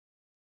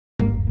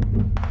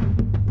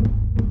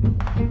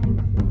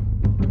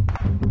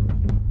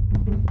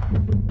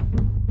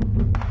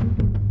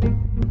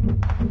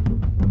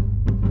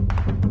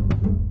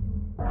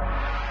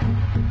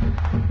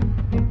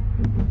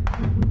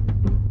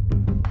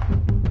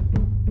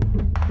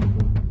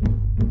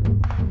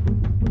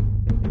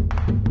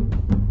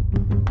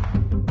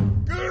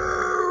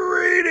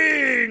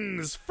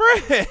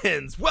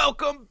Friends,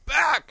 welcome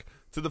back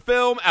to the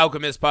Film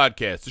Alchemist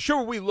Podcast, the show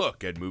where we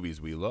look at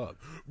movies we love,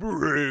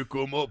 break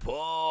them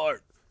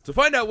apart, to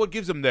find out what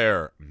gives them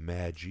their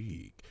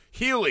magic,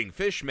 healing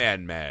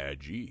fishman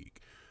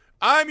magic.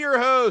 I'm your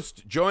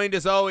host, joined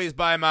as always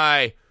by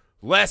my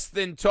less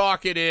than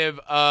talkative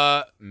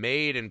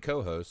maid and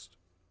co-host,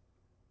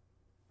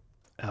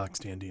 Alex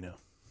Dandino.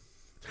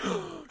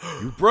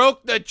 You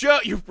broke the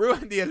joke. You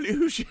ruined the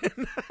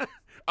illusion.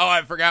 Oh,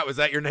 I forgot. Was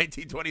that your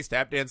 1920s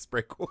tap dance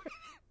breakaway?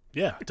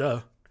 Yeah,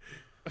 duh.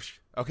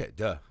 Okay,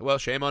 duh. Well,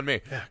 shame on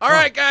me. Yeah, all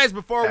right, guys,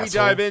 before asshole. we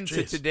dive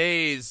into Jeez.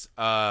 today's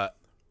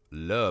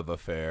love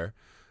affair,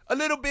 a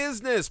little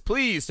business.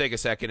 Please take a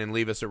second and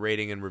leave us a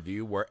rating and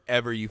review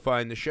wherever you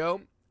find the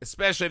show,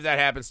 especially if that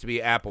happens to be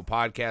Apple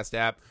Podcast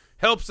app.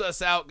 Helps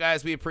us out,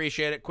 guys. We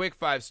appreciate it. Quick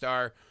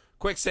 5-star,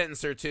 quick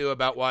sentence or two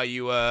about why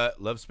you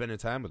love spending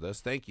time with us.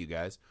 Thank you,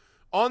 guys.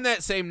 On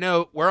that same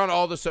note, we're on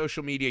all the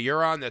social media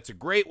you're on. That's a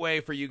great way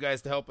for you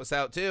guys to help us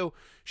out, too.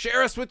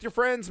 Share us with your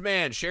friends,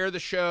 man. Share the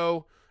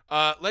show.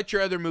 Let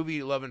your other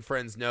movie-loving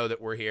friends know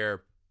that we're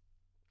here.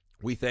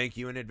 We thank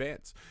you in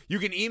advance. You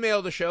can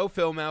email the show,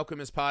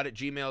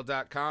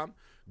 filmalchemistpod@gmail.com.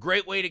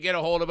 Great way to get a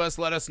hold of us.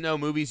 Let us know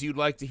movies you'd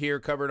like to hear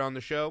covered on the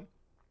show.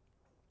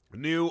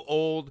 New,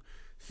 old,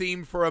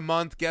 theme for a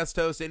month, guest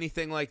host,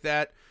 anything like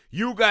that.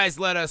 You guys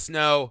let us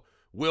know.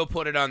 We'll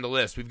put it on the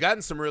list. We've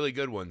gotten some really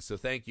good ones, so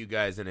thank you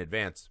guys in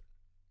advance.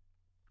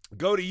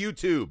 Go to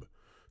YouTube.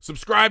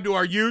 Subscribe to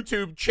our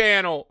YouTube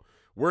channel.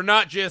 We're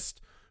not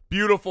just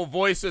beautiful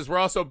voices. We're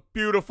also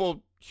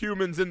beautiful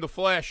humans in the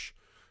flesh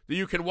that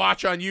you can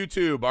watch on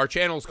YouTube. Our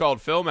channel is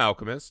called Film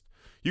Alchemist.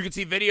 You can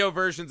see video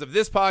versions of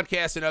this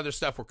podcast and other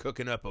stuff we're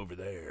cooking up over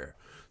there.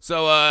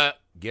 So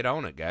get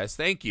on it, guys.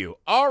 Thank you.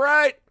 All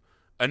right.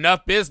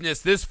 Enough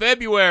business. This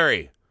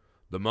February,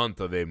 the month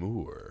of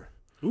Amour.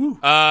 Ooh.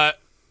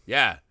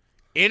 Yeah.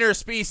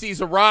 Interspecies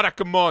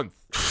Erotica Month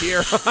here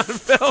on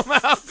Film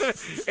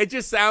Alchemist. It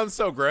just sounds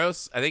so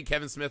gross. I think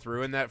Kevin Smith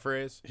ruined that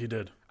phrase. He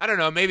did. I don't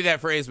know. Maybe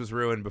that phrase was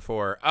ruined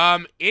before.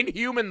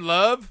 Inhuman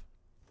Love?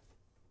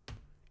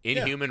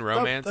 Inhuman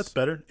Romance? That's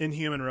better.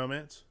 Inhuman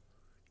Romance.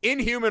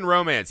 Inhuman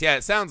Romance. Yeah,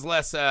 it sounds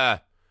less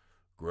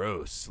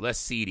gross, less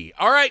seedy.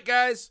 All right,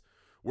 guys.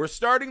 We're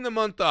starting the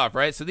month off,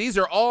 right? So these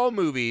are all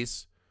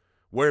movies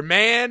where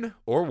man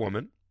or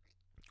woman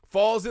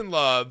falls in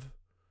love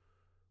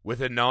with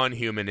a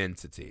non-human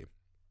entity.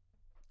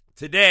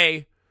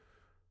 Today,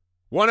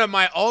 one of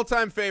my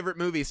all-time favorite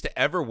movies to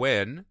ever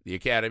win the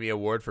Academy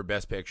Award for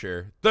Best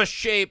Picture, The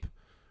Shape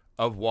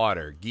of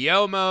Water.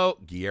 Guillermo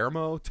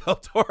del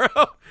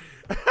Toro.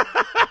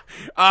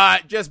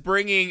 Just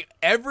bringing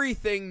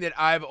everything that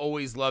I've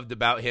always loved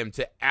about him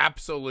to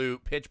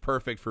absolute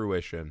pitch-perfect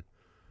fruition.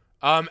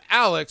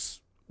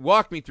 Alex,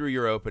 walk me through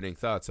your opening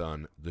thoughts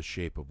on The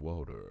Shape of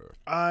Water.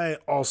 I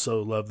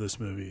also love this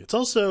movie. It's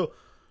also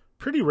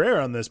pretty rare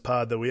on this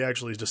pod that we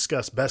actually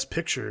discuss Best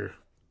Picture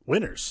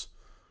winners.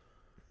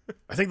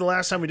 I think the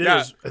last time we did it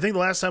was,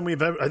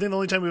 the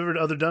only time we've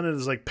ever done it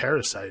is like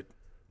Parasite.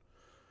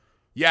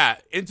 Yeah,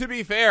 and to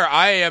be fair,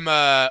 I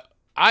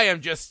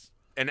am just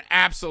an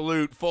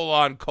absolute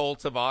full-on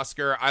cult of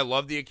Oscar. I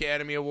love the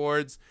Academy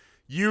Awards.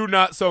 You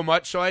not so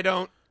much, so I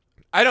don't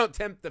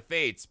tempt the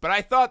fates, but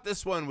I thought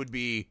this one would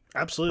be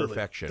absolutely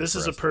perfection. This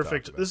is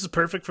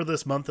perfect for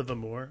this month of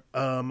Amour.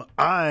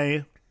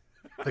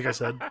 Like I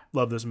said,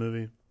 love this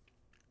movie.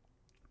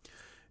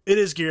 It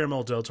is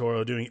Guillermo del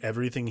Toro doing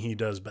everything he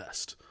does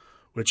best,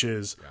 which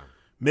is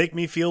make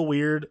me feel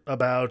weird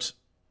about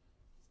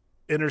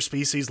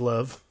interspecies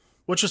love,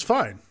 which is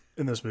fine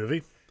in this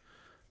movie.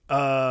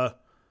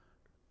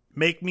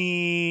 Make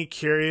me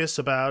curious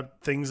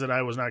about things that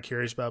I was not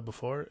curious about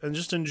before, and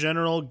just in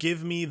general,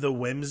 give me the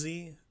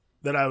whimsy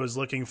that I was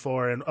looking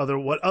for, and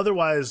what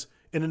otherwise,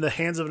 and in the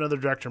hands of another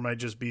director, might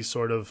just be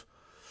sort of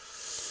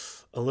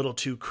a little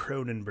too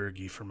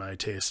Cronenberg-y for my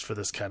taste for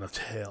this kind of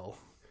tale.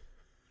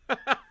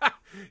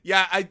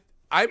 Yeah,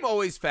 I'm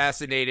always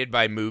fascinated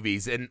by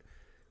movies, and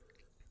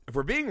if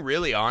we're being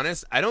really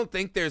honest, I don't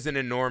think there's an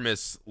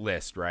enormous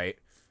list, right,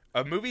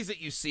 of movies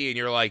that you see and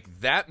you're like,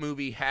 that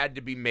movie had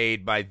to be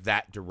made by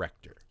that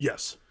director.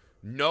 Yes.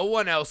 No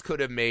one else could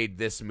have made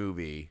this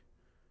movie.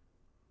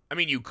 I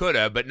mean, you could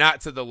have, but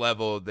not to the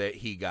level that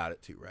he got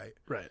it to, right?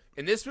 Right.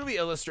 And this movie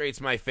illustrates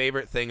my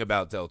favorite thing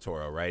about Del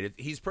Toro, right?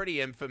 He's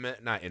pretty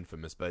not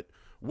infamous, but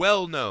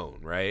well-known,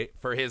 right?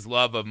 For his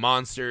love of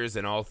monsters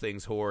and all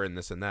things horror and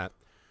this and that.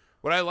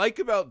 What I like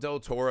about Del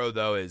Toro,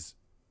 though, is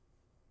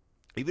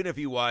even if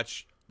you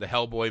watch the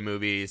Hellboy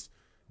movies,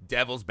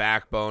 Devil's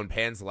Backbone,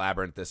 Pan's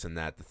Labyrinth, this and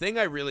that, the thing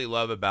I really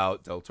love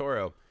about Del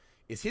Toro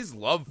is his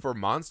love for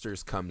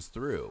monsters comes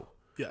through.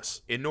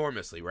 Yes.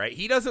 Enormously, right?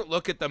 He doesn't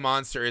look at the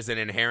monster as an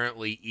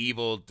inherently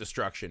evil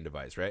destruction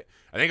device, right?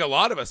 I think a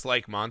lot of us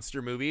like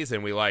monster movies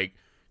and we like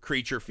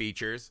creature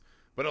features,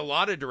 but a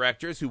lot of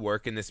directors who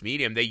work in this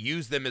medium, they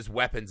use them as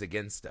weapons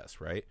against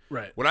us, right?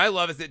 Right. What I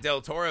love is that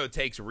Del Toro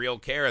takes real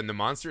care, and the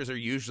monsters are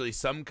usually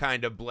some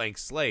kind of blank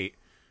slate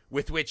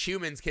with which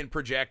humans can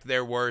project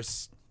their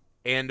worst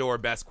and or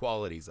best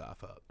qualities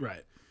off of.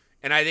 Right.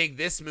 And I think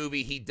this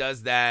movie, he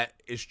does that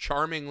as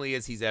charmingly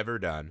as he's ever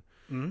done.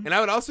 Mm-hmm. And I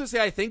would also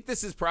say I think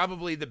this is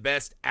probably the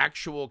best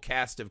actual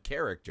cast of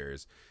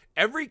characters.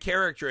 Every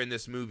character in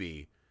this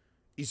movie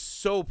is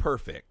so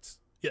perfect.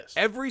 Yes.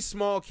 Every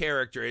small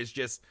character is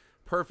just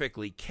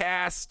perfectly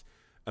cast,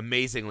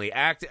 amazingly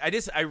acted.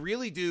 I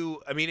really do.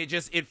 I mean,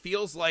 it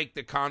feels like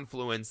the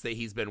confluence that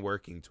he's been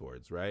working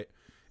towards, right?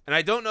 And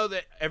I don't know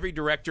that every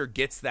director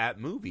gets that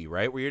movie,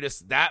 right? Where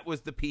that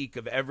was the peak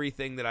of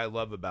everything that I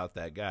love about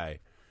that guy.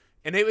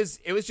 And it was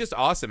just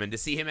awesome. And to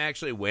see him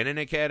actually win an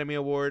Academy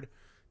Award,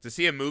 to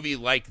see a movie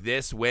like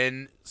this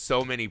win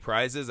so many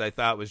prizes, I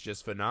thought was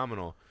just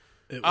phenomenal.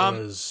 It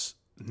was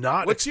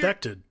not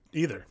expected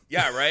either.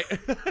 Yeah, right?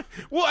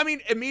 Well, I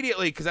mean,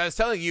 immediately, because I was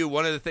telling you,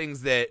 one of the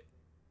things that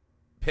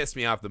pissed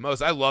me off the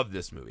most, I love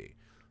this movie.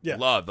 Yeah.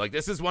 Loved. Like,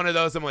 this is one of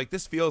those, I'm like,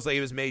 this feels like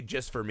it was made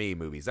just for me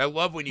movies. I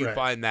love when you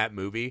find that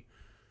movie,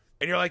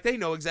 and you're like, they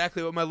know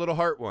exactly what my little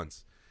heart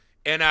wants.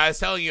 And I was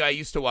telling you, I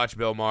used to watch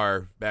Bill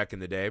Maher back in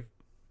the day,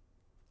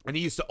 and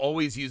he used to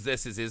always use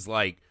this as his,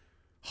 like,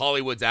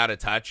 Hollywood's out of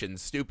touch and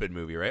stupid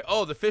movie, right?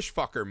 Oh, the fish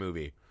fucker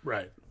movie.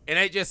 Right. And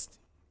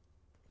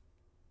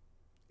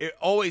it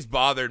always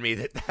bothered me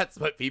that that's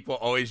what people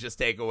always just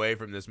take away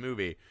from this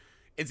movie.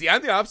 And see,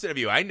 I'm the opposite of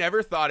you. I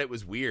never thought it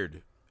was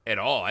weird at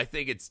all. I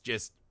think it's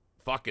just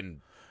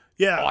fucking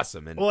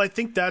awesome. And well, I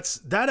think I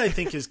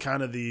think is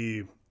kind of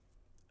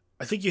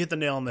I think you hit the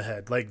nail on the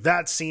head. Like,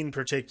 that scene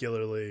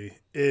particularly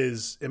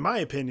is, in my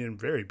opinion,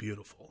 very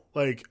beautiful.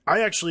 Like,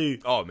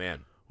 oh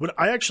man. When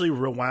I actually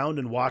rewound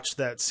and watched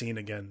that scene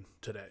again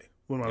today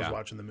when I was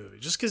watching the movie,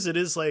 just because it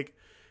is like,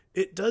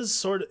 it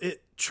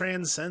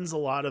transcends a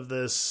lot of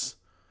this.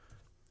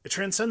 It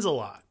transcends a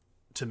lot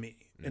to me,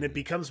 and it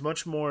becomes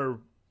much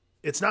more.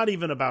 It's not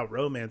even about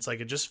romance.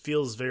 Like, it just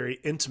feels very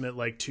intimate,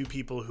 like two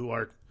people who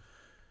are.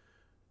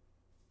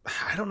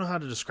 I don't know how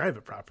to describe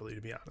it properly,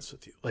 to be honest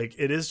with you. Like,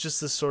 it is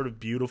just this sort of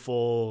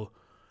beautiful,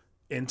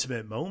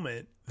 intimate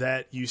moment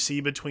that you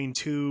see between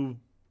two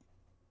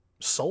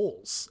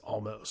souls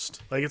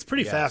almost. Like, it's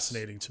pretty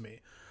fascinating to me.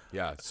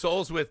 Yeah,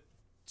 souls with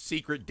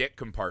secret dick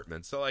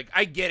compartments. So, like,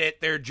 I get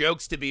it. There are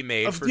jokes to be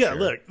made. For yeah, sure.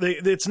 Look,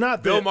 it's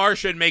not Bill Maher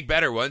should make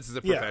better ones as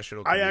a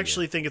professional comedian. I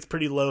actually think it's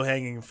pretty low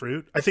hanging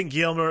fruit. I think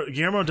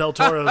Guillermo del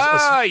Toro.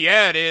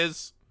 Yeah, it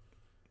is.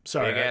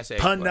 Sorry,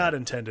 pun not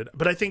intended.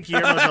 But I think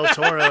Guillermo del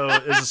Toro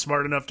is a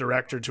smart enough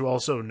director to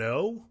also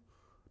know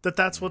that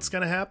that's what's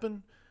going to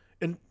happen.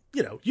 And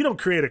you don't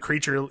create a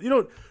creature. You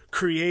don't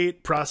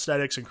create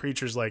prosthetics and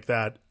creatures like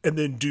that and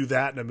then do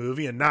that in a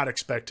movie and not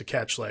expect to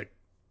catch like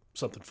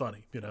something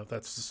funny.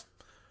 That's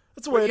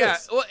the way it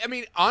is. Well, I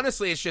mean,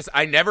 honestly, it's just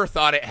I never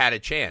thought it had a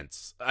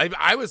chance.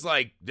 I was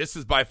like, this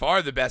is by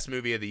far the best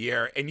movie of the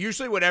year. And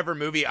usually whatever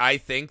movie I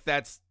think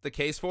that's the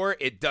case for,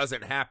 it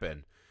doesn't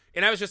happen.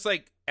 And I was just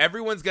like,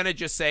 everyone's going to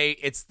just say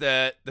it's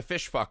the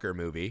fish fucker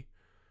movie.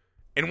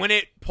 And when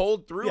it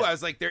pulled through, I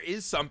was like, there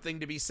is something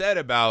to be said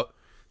about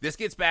this.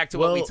 Gets back to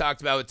what we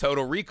talked about with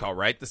Total Recall,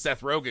 right? The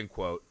Seth Rogen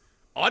quote.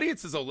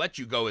 Audiences will let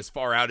you go as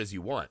far out as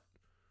you want.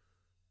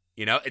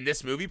 And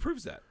this movie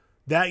proves that.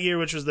 That year,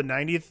 which was the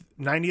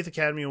 90th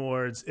Academy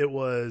Awards, it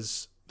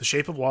was The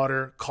Shape of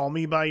Water, Call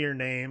Me By Your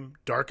Name,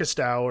 Darkest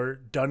Hour,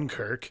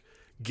 Dunkirk,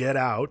 Get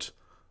Out,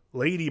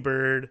 Lady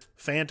Bird,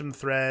 Phantom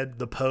Thread,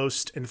 The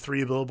Post, and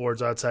 3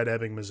 Billboards Outside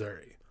Ebbing,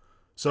 Missouri.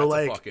 So that's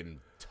like, a fucking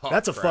tough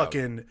that's a crowd.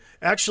 fucking.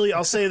 Actually,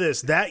 I'll say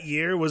this: that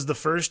year was the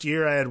first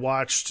year I had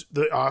watched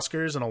the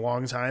Oscars in a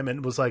long time, and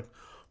it was like,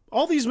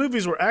 all these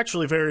movies were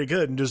actually very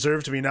good and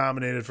deserved to be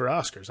nominated for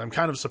Oscars. I'm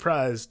kind of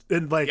surprised,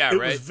 and like,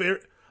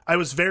 I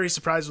was very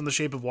surprised when The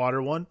Shape of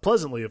Water won,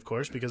 pleasantly, of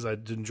course, because I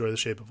did enjoy The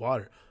Shape of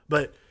Water.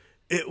 But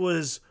it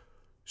was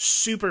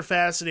super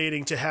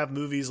fascinating to have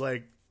movies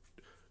like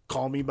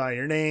Call Me By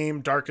Your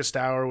Name, Darkest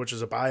Hour, which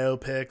is a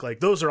biopic.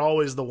 Like, those are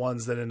always the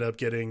ones that end up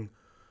getting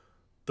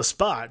the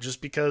spot just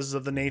because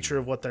of the nature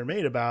of what they're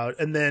made about.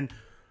 And then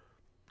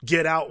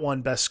Get Out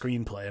won Best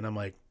Screenplay. And I'm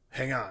like,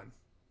 hang on.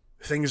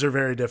 Things are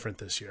very different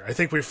this year. I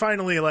think we're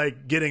finally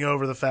like getting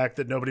over the fact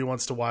that nobody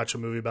wants to watch a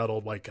movie about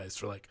old white guys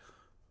for like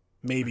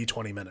maybe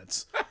 20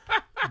 minutes.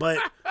 But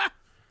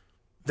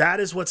that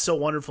is what's so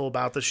wonderful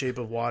about The Shape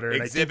of Water.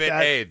 And Exhibit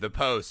A, The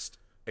Post.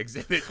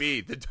 Exhibit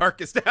B, The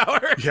Darkest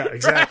Hour. Yeah,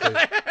 exactly.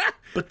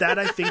 But that,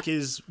 I think,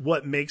 is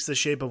what makes The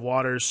Shape of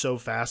Water so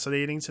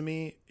fascinating to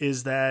me,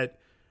 is that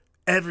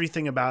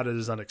everything about it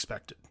is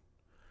unexpected.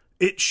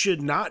 It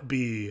should not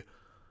be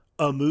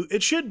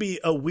it should be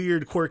a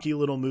weird, quirky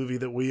little movie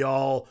that we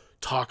all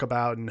talk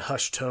about in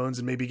hushed tones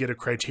and maybe get a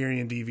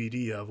Criterion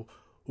DVD of.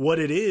 What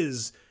it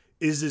is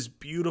this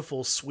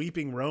beautiful,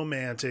 sweeping,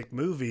 romantic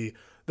movie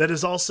that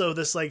is also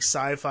this like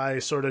sci-fi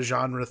sort of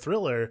genre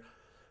thriller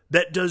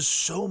that does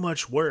so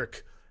much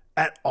work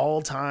at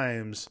all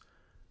times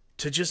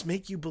to just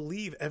make you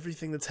believe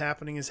everything that's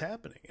happening is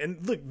happening.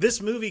 And look,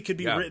 this movie could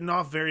be written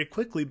off very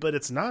quickly, but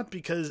it's not,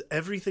 because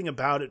everything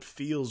about it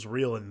feels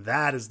real, and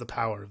that is the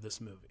power of this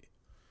movie.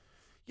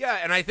 Yeah,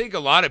 and I think a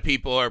lot of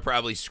people are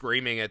probably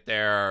screaming at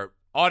their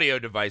audio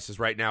devices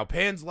right now.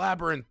 Pan's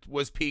Labyrinth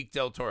was peak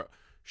Del Toro.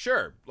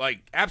 Sure, like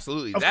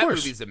absolutely, Of that course.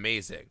 movie's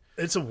amazing.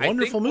 It's a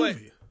wonderful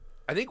movie.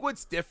 I think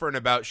what's different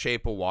about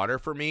Shape of Water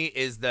for me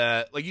is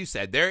like you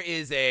said, there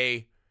is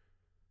a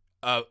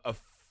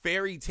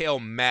fairy tale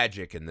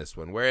magic in this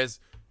one, whereas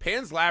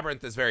Pan's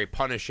Labyrinth is very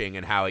punishing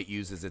in how it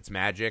uses its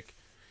magic,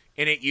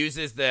 and it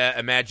uses the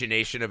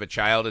imagination of a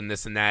child and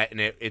this and that,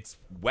 and it's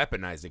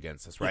weaponized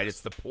against us, right? Yes.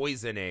 It's the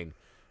poisoning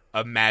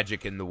of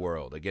magic in the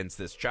world against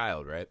this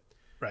child, right?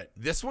 Right.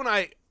 This one,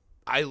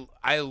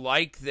 I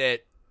like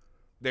that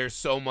there's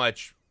so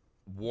much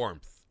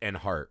warmth and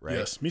heart, right?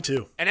 Yes, me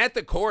too. And at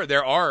the core,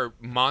 there are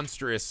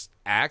monstrous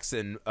acts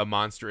and a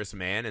monstrous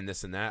man and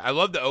this and that. I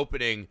love the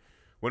opening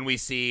when we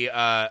see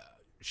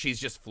she's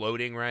just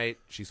floating, right?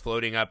 She's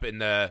floating up in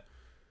the...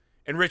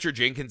 And Richard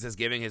Jenkins is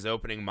giving his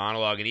opening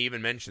monologue, and he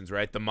even mentions,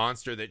 right, the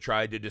monster that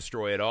tried to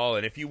destroy it all.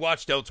 And if you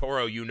watch Del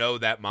Toro, you know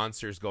that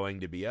monster's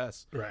going to be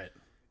us. Right.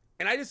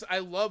 And I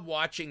love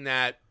watching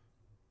that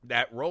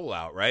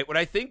rollout, right? What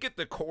I think at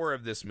the core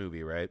of this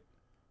movie, right,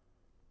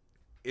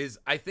 is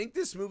I think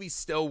this movie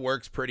still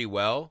works pretty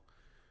well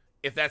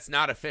if that's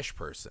not a fish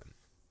person.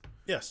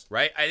 Yes.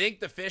 Right? I think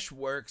the fish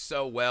works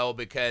so well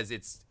because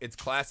it's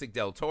classic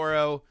Del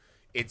Toro.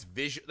 It's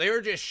visual. There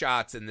are just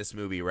shots in this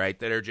movie, right,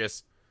 that are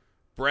just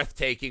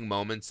breathtaking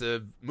moments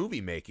of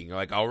movie making.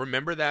 Like, I'll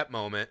remember that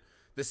moment.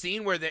 The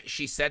scene where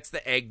she sets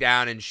the egg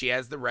down and she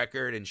has the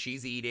record and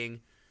she's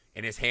eating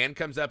and his hand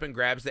comes up and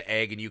grabs the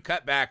egg and you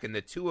cut back and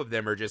the two of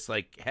them are just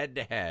like head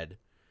to head,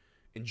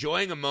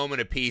 enjoying a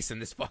moment of peace in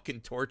this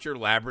fucking torture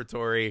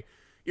laboratory.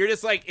 You're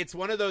just like, it's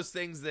one of those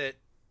things that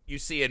you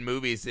see in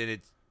movies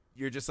and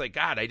you're just like,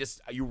 God,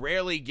 you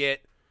rarely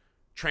get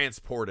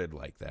transported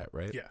like that,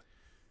 right? Yeah.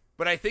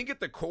 But I think at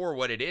the core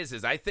what it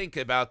is I think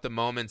about the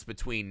moments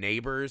between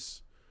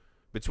neighbors,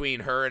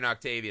 between her and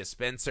Octavia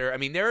Spencer. I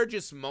mean, there are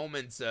just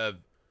moments of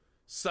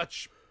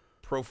such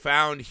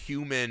profound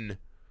human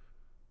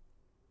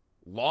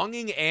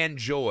longing and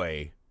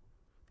joy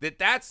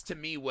that's to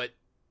me what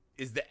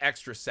is the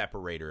extra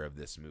separator of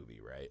this movie,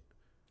 right?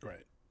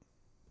 Right.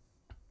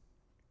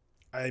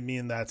 I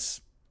mean, that's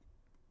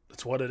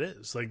what it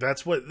is. Like,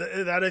 that's what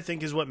that I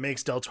think is what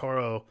makes Del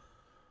Toro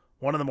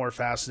one of the more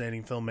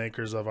fascinating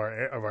filmmakers of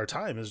our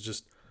time. Is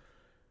just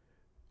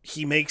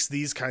he makes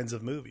these kinds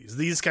of movies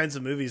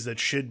that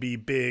should be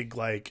big,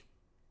 like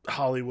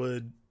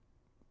Hollywood,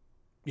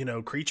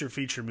 creature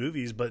feature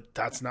movies, but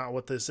that's not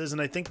what this is.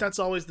 And I think that's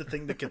always the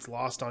thing that gets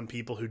lost on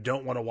people who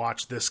don't want to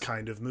watch this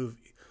kind of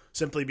movie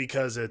simply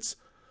because it's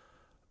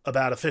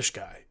about a fish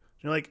guy.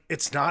 You're like,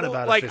 it's not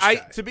about a fish guy.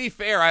 To be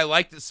fair, I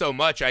liked it so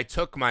much. I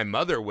took my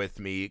mother with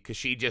me because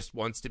she just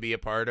wants to be a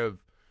part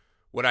of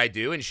what I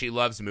do, and she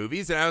loves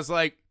movies. And I was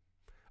like,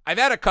 I've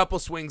had a couple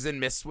swings and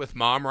misses with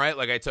Mom, right?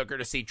 Like, I took her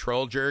to see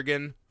Troll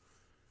Jurgen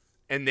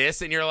and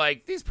this, and you're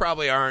like, these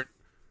probably aren't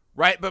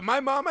right. But my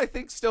mom, I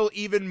think, still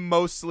even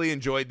mostly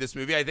enjoyed this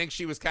movie. I think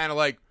she was kind of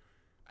like,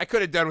 I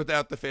could have done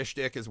without the fish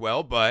stick as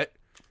well, but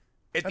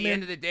at the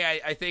end of the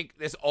day, I think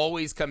this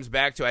always comes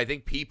back to, I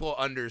think people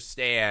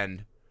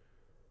understand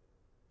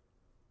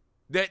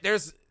that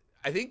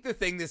I think the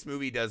thing this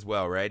movie does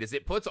well, right, is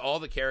it puts all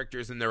the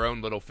characters in their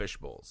own little fish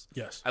bowls.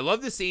 Yes. I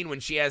love the scene when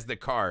she has the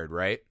card,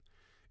 right?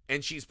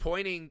 And she's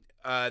pointing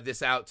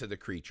this out to the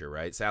creature,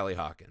 right? Sally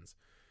Hawkins.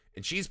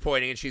 And she's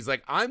pointing and she's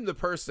like, I'm the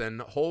person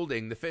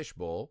holding the fish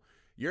bowl.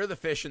 You're the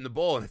fish in the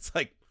bowl. And it's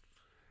like,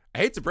 I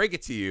hate to break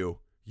it to you.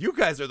 You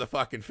guys are the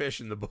fucking fish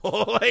in the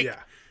bowl. And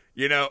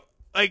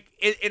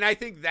I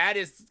think that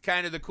is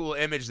kind of the cool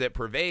image that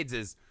pervades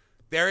is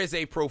there is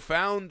a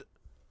profound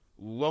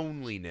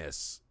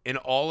loneliness in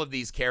all of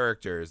these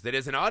characters that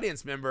as an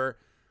audience member,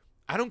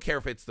 I don't care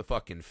if it's the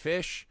fucking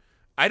fish.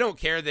 I don't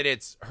care that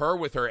it's her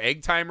with her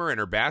egg timer in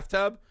her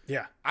bathtub.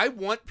 Yeah. I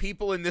want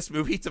people in this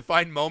movie to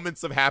find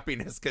moments of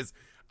happiness because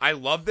I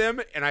love them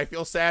and I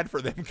feel sad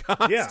for them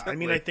constantly. Yeah, I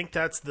mean, I think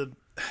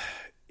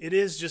it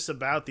is just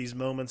about these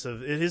moments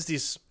it is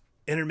these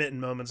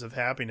intermittent moments of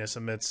happiness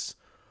amidst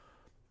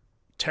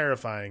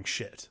terrifying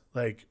shit.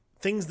 Like,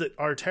 things that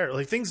are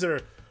like things that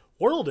are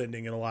world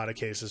ending in a lot of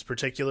cases,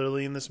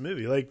 particularly in this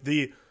movie. Like,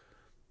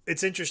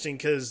 it's interesting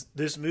because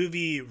this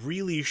movie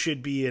really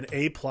should be an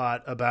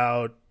A-plot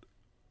about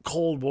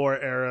Cold War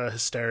era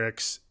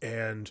hysterics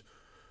and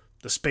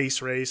the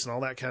space race and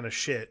all that kind of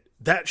shit.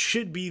 That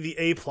should be the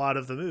A-plot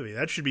of the movie.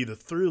 That should be the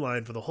through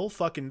line for the whole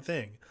fucking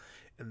thing.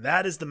 And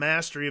that is the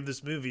mastery of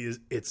this movie. Is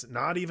it's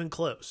not even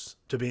close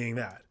to being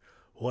that.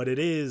 What it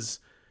is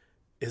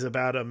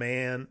about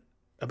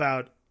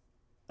about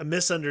a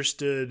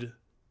misunderstood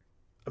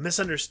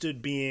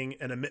being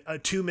and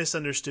two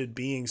misunderstood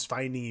beings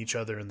finding each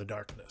other in the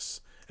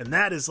darkness. And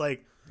that is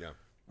like,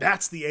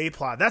 that's the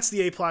A-plot. That's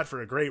the A-plot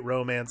for a great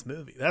romance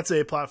movie. That's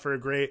the A-plot for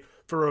a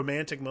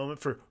romantic moment,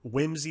 for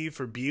whimsy,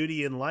 for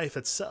beauty in life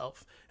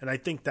itself. And I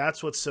think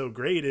that's what's so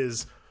great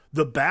is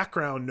the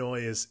background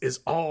noise is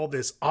all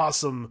this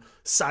awesome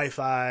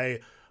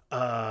sci-fi,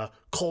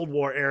 Cold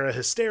War era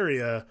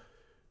hysteria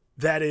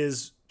that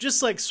is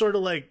just like sort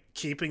of like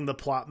keeping the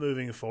plot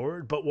moving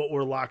forward. But what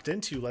we're locked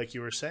into, like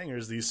you were saying,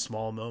 is these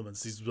small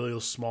moments, these really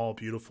small,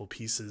 beautiful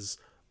pieces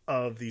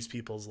of these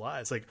people's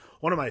lives. Like,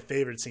 one of my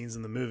favorite scenes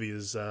in the movie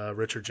is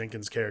Richard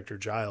Jenkins' character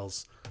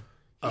Giles.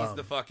 He's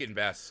the fucking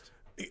best.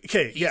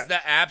 Okay, He's the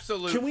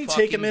absolute. Can we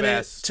take a minute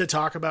best to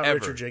talk about ever.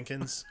 Richard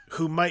Jenkins,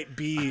 who might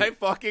be? I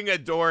fucking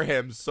adore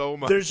him so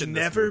much. There's in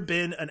this never movie.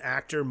 been an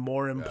actor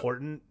more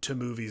important to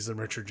movies than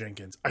Richard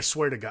Jenkins. I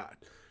swear to God,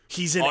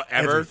 he's in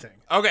ever. everything.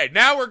 Okay,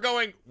 now we're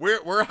going.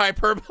 We're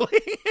hyperbole,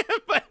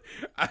 but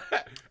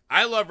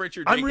I love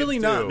Richard Jenkins. I'm really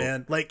too. not,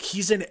 man. Like,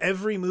 he's in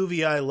every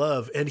movie I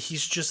love, and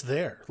he's just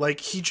there. Like,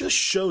 he just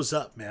shows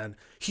up, man.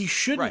 He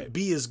shouldn't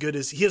be as good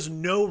as he has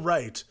no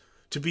right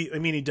to be. I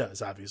mean, he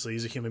does, obviously.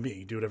 He's a human being.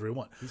 He can do whatever he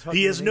wants.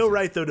 He has no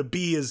right, though, to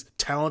be as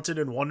talented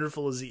and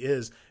wonderful as he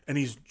is, and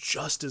he's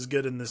just as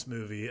good in this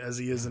movie as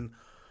he is in.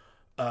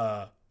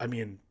 I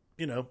mean,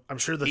 you know, I'm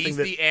sure He's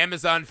the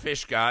Amazon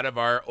fish god of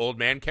our old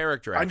man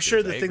character actors. I'm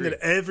sure the I thing agree. that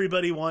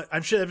everybody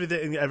I'm sure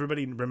everything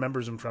everybody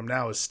remembers him from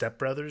now is Step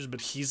Brothers, but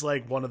he's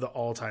like one of the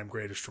all-time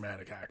greatest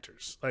dramatic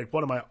actors. Like,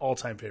 one of my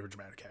all-time favorite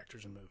dramatic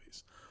actors in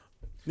movies.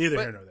 Neither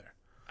here nor there.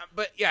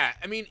 But yeah,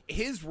 I mean,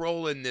 his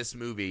role in this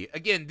movie,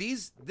 again,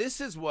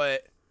 this is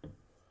what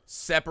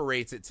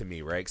separates it to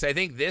me, right? Because I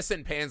think this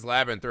and Pan's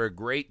Labyrinth are a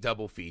great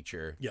double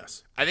feature.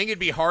 Yes. I think it'd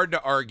be hard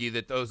to argue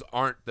that those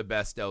aren't the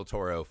best Del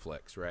Toro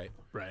flicks, right?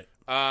 Right.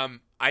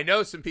 I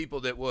know some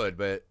people that would,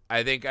 but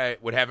I think I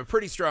would have a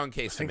pretty strong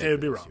case. I think they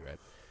would be wrong. Right?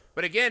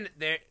 But again,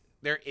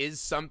 there is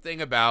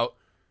something about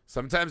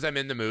sometimes I'm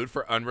in the mood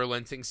for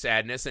unrelenting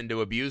sadness and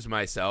to abuse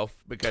myself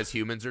because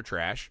humans are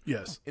trash.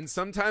 Yes. And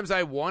sometimes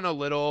I want a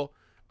little.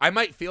 I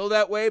might feel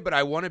that way, but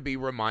I want to be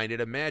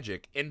reminded of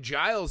magic. And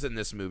Giles in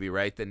this movie,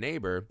 right, the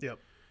neighbor,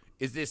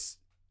 is this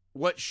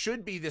what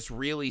should be this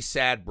really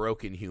sad,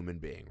 broken human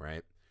being,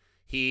 right?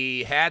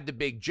 He had the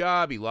big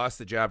job. He lost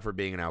the job for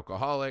being an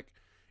alcoholic.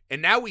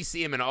 And now we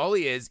see him, and all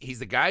he is, he's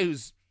the guy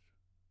who's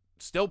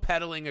still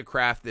peddling a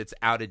craft that's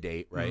out of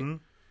date, right? Mm-hmm.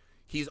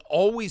 He's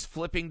always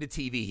flipping to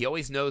TV. He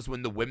always knows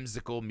when the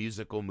whimsical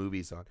musical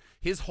movie's on.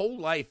 His whole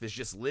life is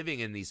just living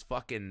in these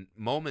fucking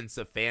moments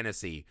of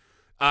fantasy.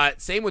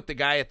 Same with the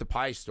guy at the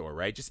pie store,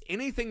 right? Just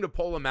anything to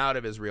pull him out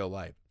of his real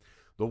life.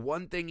 The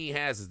one thing he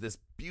has is this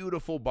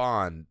beautiful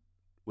bond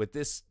with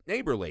this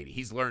neighbor lady.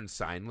 He's learned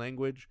sign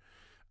language.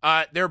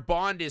 Their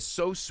bond is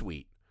so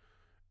sweet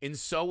and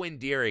so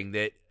endearing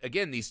that,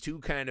 again, these two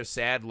kind of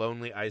sad,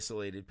 lonely,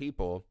 isolated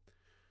people,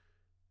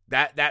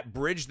 that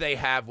bridge they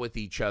have with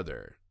each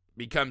other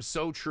becomes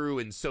so true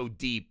and so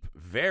deep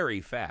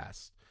very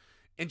fast.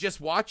 And just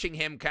watching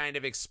him kind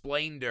of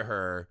explain to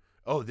her,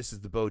 oh, this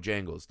is the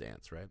Bojangles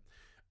dance, right?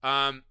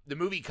 The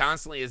movie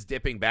constantly is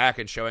dipping back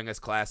and showing us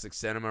classic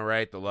cinema,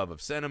 right? The love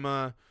of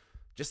cinema.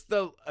 Just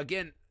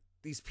again,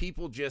 these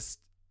people just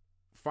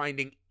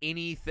finding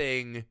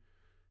anything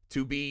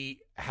to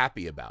be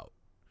happy about.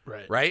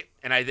 Right?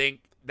 And I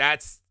think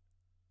that's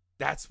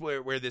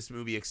where this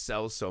movie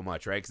excels so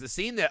much, right? Because the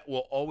scene that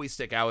will always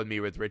stick out with me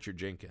with Richard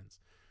Jenkins,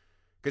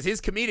 because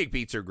his comedic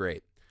beats are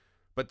great,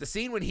 but the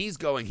scene when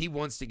he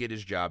wants to get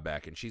his job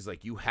back, and she's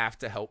like, you have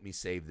to help me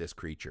save this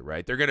creature,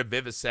 right? They're going to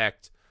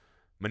vivisect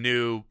my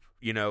new,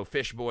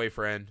 fish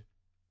boyfriend.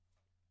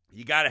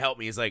 You got to help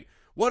me. He's like,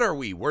 what are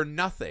we? We're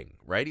nothing,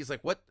 right? He's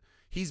like, what?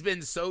 He's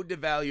been so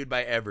devalued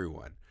by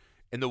everyone.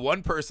 And the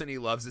one person he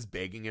loves is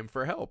begging him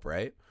for help,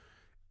 right?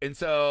 And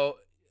so,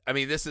 I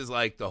mean, this is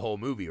like the whole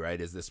movie,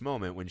 right? Is this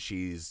moment when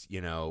she's,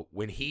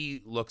 when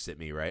he looks at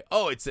me, right?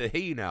 Oh, it's a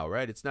he now,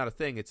 right? It's not a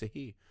thing, it's a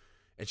he.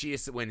 And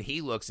when he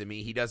looks at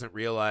me, he doesn't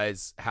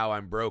realize how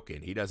I'm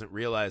broken. He doesn't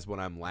realize what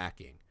I'm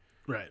lacking.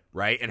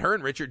 Right? And her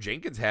and Richard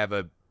Jenkins have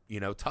a,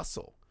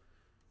 tussle.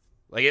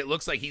 Like, it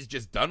looks like he's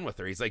just done with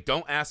her. He's like,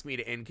 don't ask me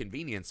to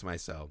inconvenience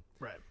myself.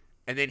 Right.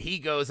 And then he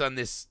goes on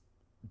this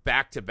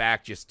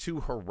back-to-back, just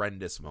two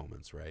horrendous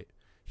moments, right?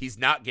 He's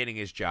not getting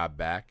his job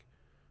back.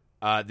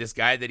 This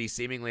guy that he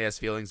seemingly has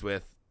feelings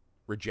with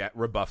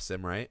rebuffs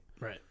him, right?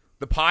 Right.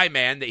 The pie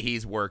man that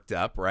he's worked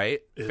up, right?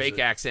 Fake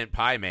accent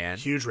pie man.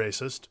 Huge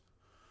racist.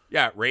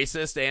 Yeah,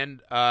 racist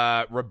and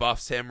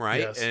rebuffs him,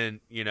 right? Yes. And,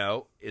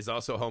 is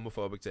also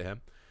homophobic to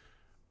him.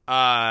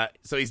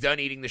 So he's done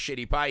eating the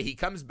shitty pie. He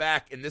comes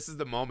back, and this is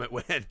the moment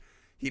when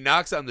he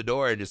knocks on the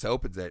door and just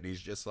opens it, and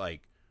he's just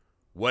like,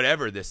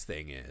 whatever this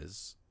thing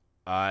is,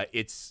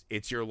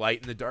 it's your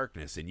light in the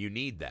darkness, and you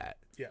need that.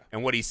 Yeah.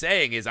 And what he's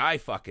saying is, I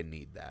fucking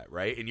need that,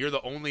 right? And you're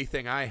the only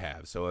thing I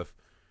have. So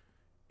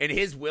and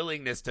his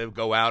willingness to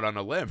go out on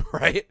a limb,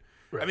 right?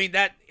 I mean,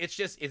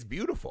 it's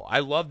beautiful. I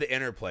love the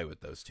interplay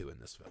with those two in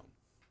this film.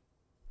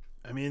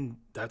 I mean,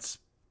 that's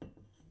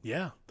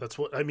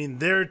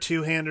their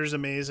two-hander's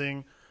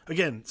amazing.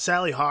 Again,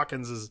 Sally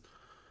Hawkins is,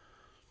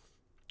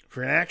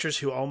 for an actress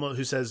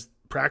who says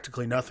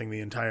practically nothing the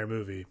entire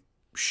movie,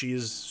 she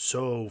is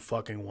so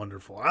fucking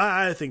wonderful.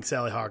 I think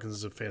Sally Hawkins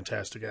is a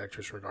fantastic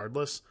actress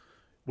regardless.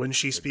 When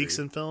she speaks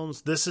in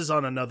films, this is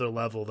on another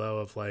level, though,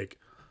 of like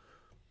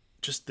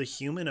just the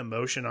human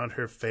emotion on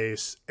her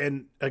face.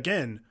 And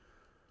again,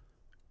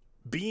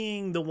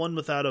 being the one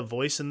without a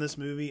voice in this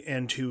movie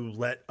and to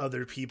let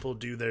other people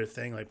do their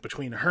thing, like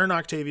between her and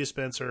Octavia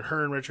Spencer,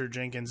 her and Richard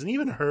Jenkins, and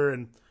even her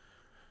and,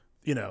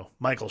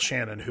 Michael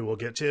Shannon, who we'll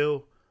get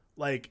to,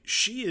 like,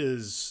 she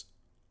is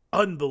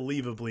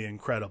unbelievably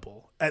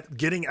incredible at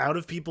getting out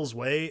of people's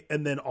way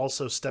and then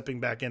also stepping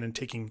back in and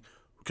taking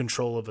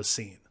control of a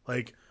scene.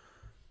 Like,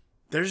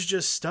 there's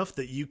just stuff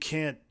that you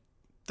can't,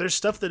 there's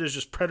stuff that is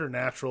just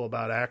preternatural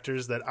about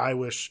actors that I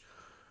wish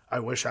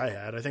I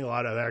had. I think a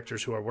lot of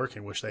actors who are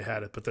working wish they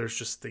had it, but there's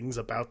just things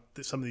about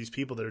some of these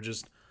people that are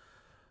just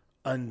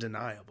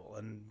undeniable.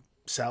 And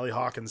Sally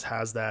Hawkins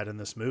has that in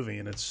this movie,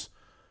 and it's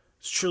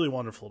truly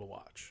wonderful to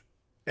watch.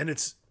 And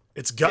it's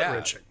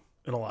gut-wrenching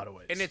in a lot of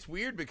ways. And it's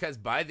weird because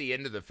by the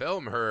end of the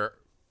film, her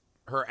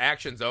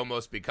actions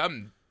almost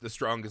become the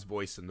strongest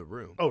voice in the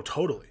room. Oh,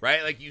 totally.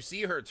 Right? Like, you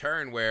see her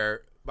turn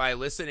where by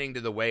listening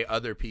to the way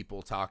other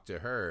people talk to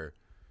her,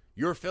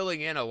 you're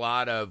filling in a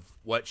lot of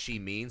what she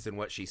means and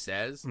what she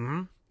says.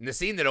 Mm-hmm. And the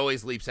scene that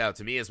always leaps out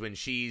to me is when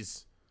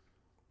she's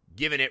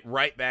giving it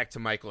right back to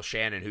Michael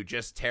Shannon, who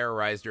just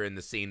terrorized her in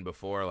the scene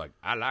before. Like,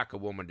 I like a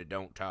woman that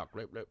don't talk.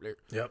 Blah, blah, blah.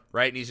 Yep.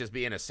 Right? And he's just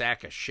being a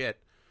sack of shit.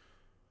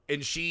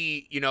 And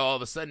she, all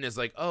of a sudden is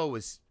like, oh,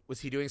 was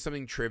he doing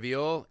something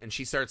trivial? And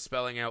she starts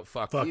spelling out,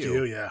 fuck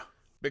you. Yeah.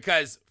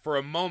 Because for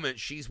a moment,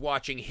 she's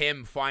watching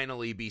him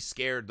finally be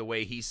scared the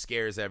way he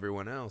scares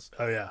everyone else.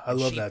 Oh, yeah. I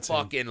love that scene.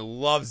 She fucking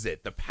loves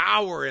it. The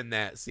power in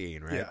that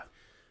scene, right? Yeah.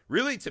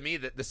 Really, to me,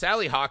 the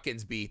Sally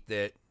Hawkins beat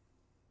that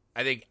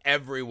I think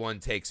everyone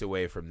takes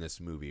away from this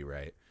movie,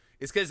 right,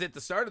 is because at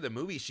the start of the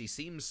movie, she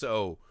seems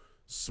so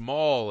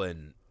small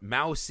and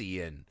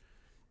mousy, and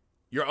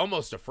you're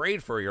almost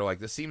afraid for her. You're like,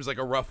 this seems like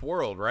a rough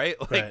world, right?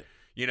 Like,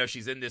 right.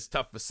 She's in this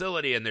tough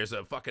facility, and there's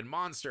a fucking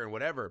monster and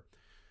whatever.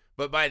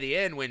 But by the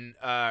end, when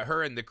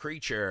her and the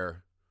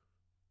creature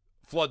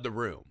flood the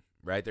room,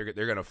 right? They're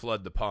going to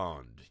flood the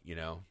pond,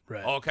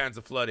 Right. All kinds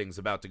of flooding's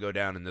about to go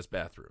down in this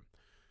bathroom.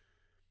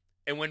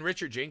 And when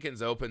Richard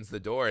Jenkins opens the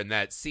door and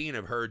that scene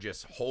of her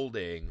just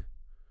holding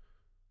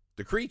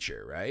the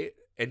creature, right?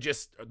 And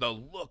just the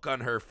look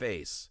on her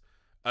face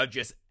of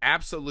just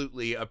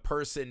absolutely a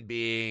person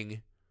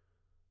being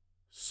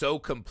so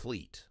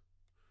complete,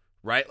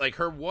 right? Like,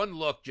 her one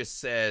look just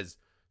says,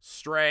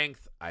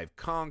 strength, I've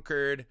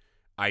conquered,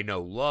 I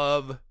know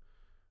love.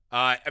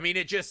 I mean,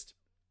 it's just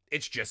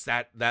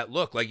that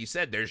look. Like you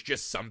said, there's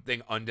just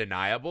something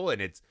undeniable,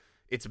 and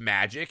it's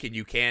magic, and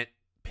you can't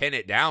pin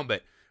it down.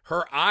 But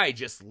her eye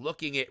just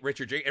looking at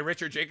Richard Jenkins, and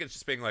Richard Jenkins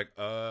just being like,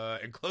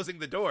 and closing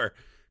the door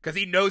because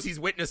he knows he's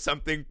witnessed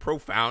something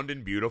profound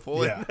and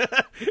beautiful and,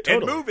 totally.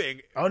 and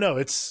moving. Oh no,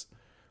 it's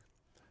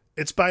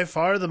by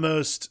far the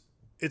most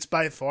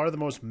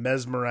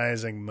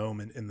mesmerizing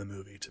moment in the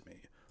movie to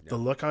me. Yeah. The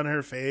look on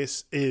her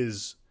face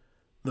is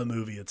the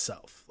movie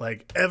itself.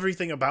 Like,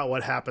 everything about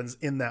what happens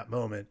in that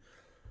moment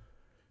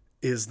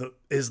is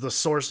the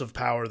source of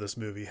power this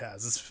movie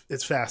has.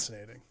 It's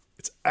fascinating.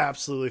 It's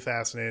absolutely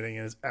fascinating,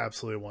 and it's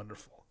absolutely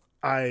wonderful.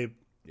 The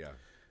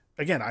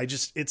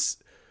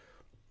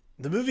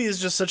movie is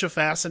just such a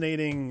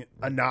fascinating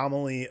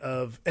anomaly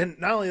of, and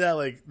not only that,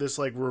 like, this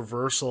like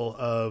reversal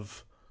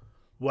of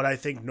what I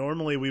think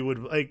normally we would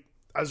like.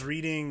 I was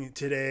reading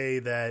today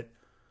that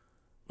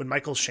when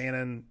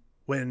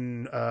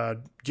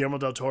Guillermo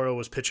del Toro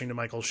was pitching to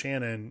Michael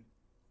Shannon,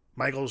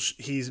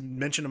 he's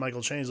mentioned to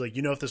Michael Shannon, he's like,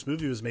 if this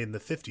movie was made in the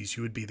 50s,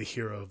 you would be the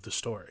hero of the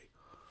story.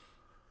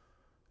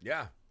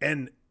 Yeah.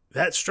 And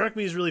that struck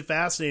me as really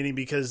fascinating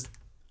because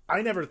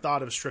I never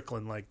thought of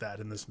Strickland like that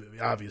in this movie,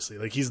 obviously.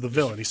 Like, he's the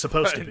villain. He's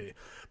supposed to be.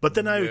 But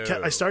then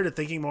I started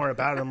thinking more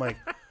about it. I'm like,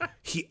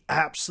 he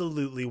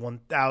absolutely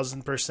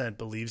 1,000%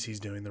 believes he's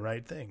doing the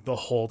right thing the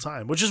whole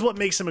time, which is what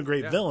makes him a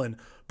great villain.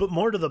 But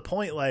more to the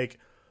point, like,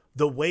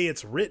 the way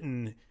it's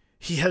written,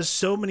 he has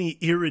so many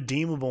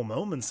irredeemable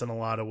moments in a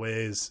lot of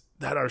ways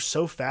that are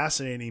so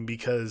fascinating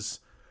because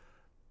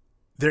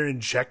they're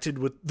injected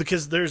with,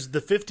 because there's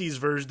the 50s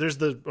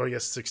version, or I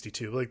guess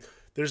 62, like,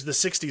 there's the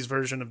 60s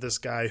version of this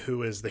guy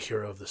who is the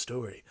hero of the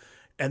story.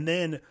 And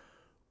then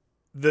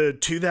the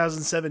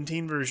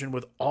 2017 version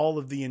with all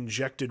of the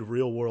injected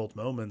real world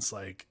moments,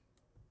 like,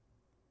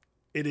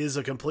 it is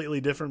a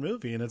completely different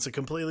movie, and it's a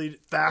completely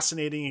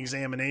fascinating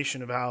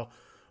examination of how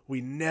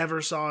we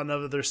never saw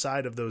another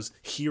side of those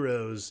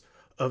heroes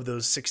of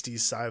those 60s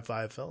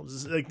sci-fi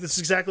films. Like, this is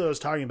exactly what I was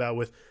talking about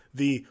with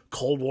the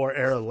Cold War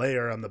era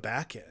layer on the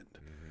back end.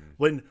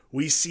 When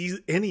we see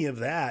any of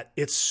that,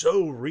 it's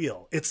so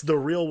real. It's the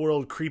real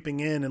world creeping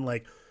in and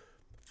like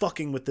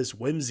fucking with this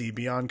whimsy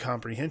beyond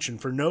comprehension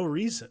for no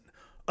reason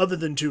other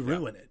than to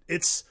ruin it.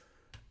 It's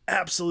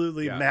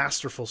absolutely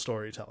masterful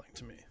storytelling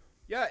to me.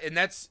 Yeah, and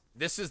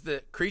this is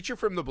the Creature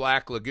from the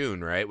Black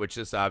Lagoon, right? Which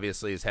this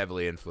obviously is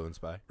heavily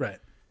influenced by. Right.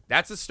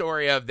 That's a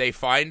story of they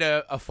find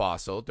a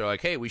fossil. They're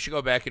like, hey, we should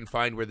go back and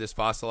find where this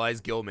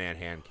fossilized Gilman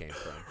hand came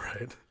from.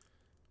 Right.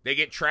 They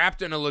get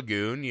trapped in a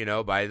lagoon,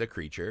 by the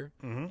creature.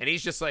 Mm-hmm. And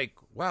he's just like,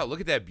 wow, look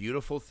at that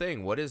beautiful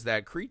thing. What is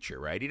that creature,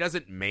 right? He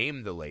doesn't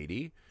maim the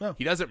lady. No.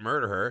 He doesn't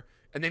murder her.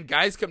 And then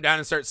guys come down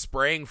and start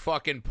spraying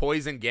fucking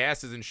poison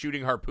gases and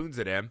shooting harpoons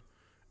at him.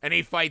 And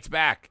he fights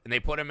back. And they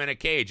put him in a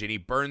cage. And he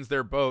burns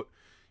their boat.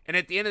 And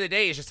at the end of the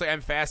day, it's just like,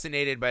 I'm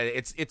fascinated by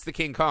it. It's the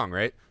King Kong,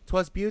 right?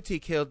 'Twas beauty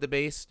killed the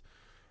beast.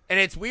 And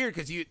it's weird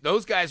because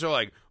those guys are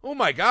like, oh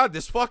my God,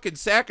 this fucking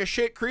sack of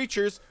shit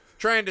creature's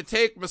trying to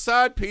take my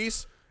side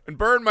piece and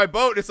burn my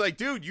boat. It's like,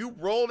 dude, you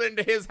rolled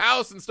into his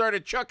house and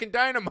started chucking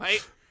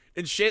dynamite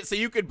and shit so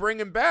you could bring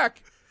him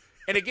back.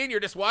 And again, you're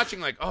just watching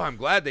like, oh, I'm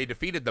glad they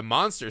defeated the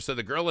monster so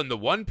the girl in the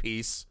One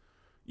Piece,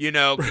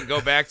 can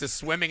go back to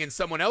swimming in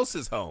someone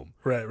else's home.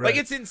 Right. Like,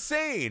 it's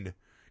insane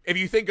if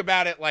you think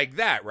about it like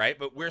that, right?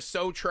 But we're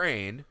so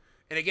trained.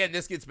 And again,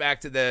 this gets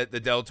back to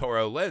the Del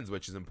Toro lens,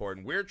 which is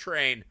important. We're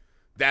trained,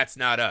 that's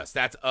not us.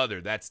 That's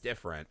other. That's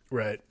different.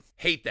 Right.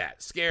 Hate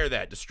that. Scare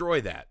that. Destroy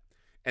that.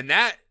 And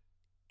that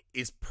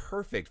is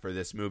perfect for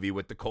this movie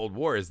with the Cold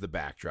War as the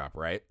backdrop,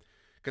 right?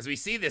 Because we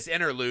see this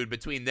interlude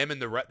between them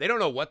and they don't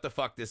know what the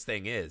fuck this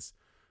thing is.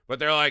 But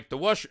they're like, the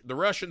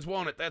Russians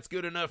want it. That's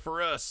good enough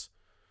for us.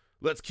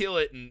 Let's kill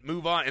it and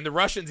move on. And the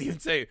Russians even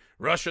say,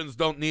 Russians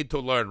don't need to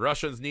learn.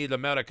 Russians need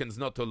Americans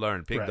not to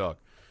learn. Pig dog.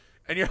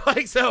 And you're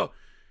like, so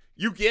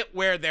you get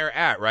where they're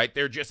at, right?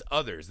 They're just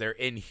others. They're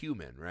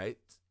inhuman, right?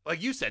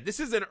 Like you said, this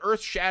is an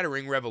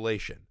earth-shattering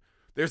revelation.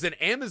 There's an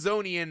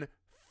Amazonian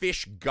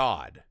fish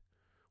god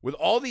with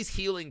all these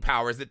healing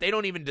powers that they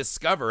don't even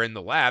discover in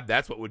the lab.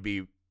 That's what would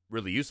be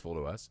really useful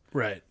to us.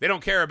 Right. They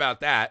don't care about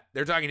that.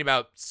 They're talking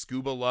about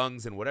scuba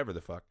lungs and whatever the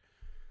fuck.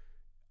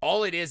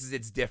 All it is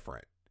it's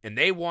different. And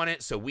they want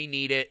it, so we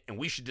need it, and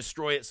we should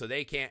destroy it so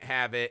they can't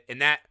have it.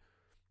 And that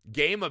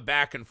game of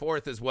back and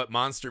forth is what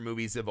monster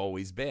movies have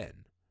always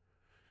been.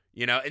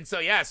 And so,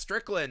 yeah,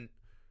 Strickland,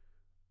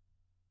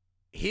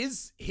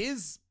 his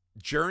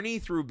journey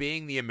through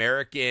being the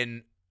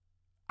American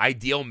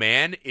ideal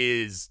man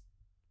is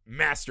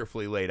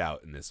masterfully laid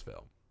out in this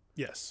film.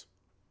 Yes.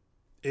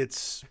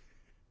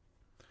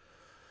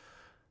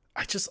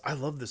 I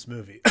love this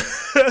movie.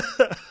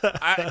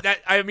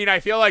 I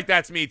feel like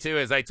that's me too.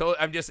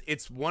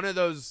 It's one of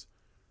those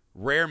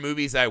rare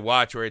movies I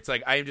watch where it's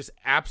like I am just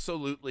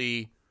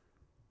absolutely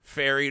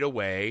ferried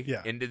away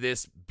into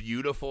this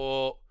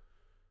beautiful,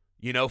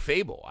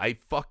 fable. I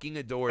fucking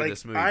adore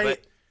this movie.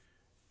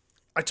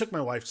 I took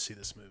my wife to see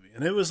this movie,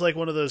 and it was like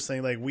one of those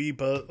things. Like we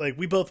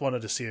both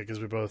wanted to see it because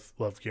we both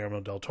love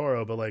Guillermo del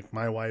Toro. But like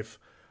my wife's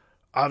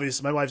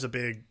a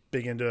big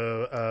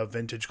into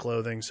vintage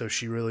clothing, so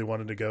she really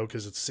wanted to go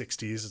because it's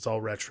 60s, it's all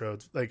retro.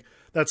 Like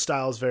that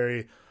style is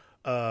very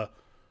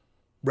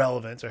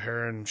relevant to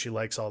her, and she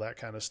likes all that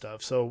kind of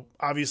stuff. So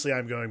obviously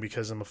I'm going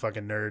because I'm a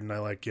fucking nerd and I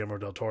like Guillermo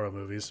del Toro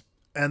movies.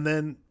 And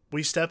then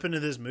we step into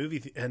this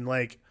movie and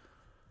like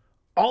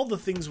all the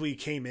things we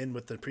came in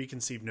with the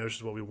preconceived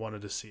notions of what we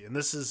wanted to see. And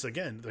this is,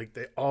 again, like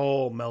they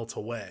all melt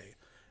away.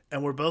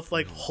 And we're both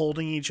like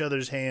holding each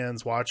other's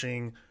hands,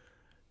 watching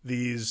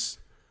these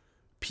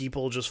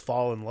people just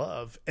fall in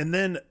love. And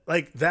then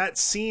like that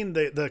scene,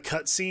 the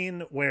cut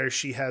scene where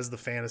she has the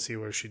fantasy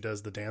where she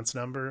does the dance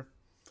number.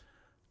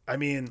 I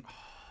mean,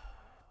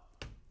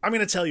 I'm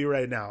going to tell you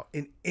right now,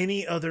 in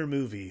any other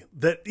movie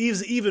that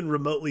is even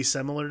remotely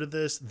similar to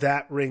this,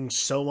 that rings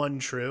so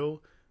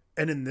untrue.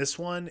 And in this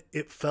one,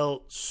 it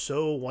felt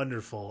so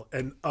wonderful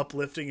and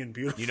uplifting and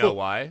beautiful. You know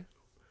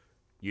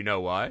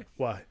why?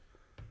 Why?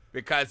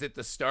 Because at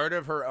the start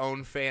of her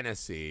own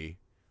fantasy,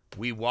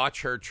 we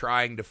watch her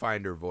trying to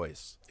find her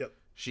voice. Yep.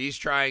 She's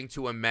trying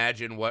to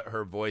imagine what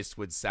her voice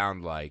would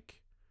sound like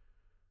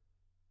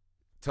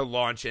to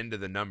launch into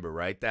the number,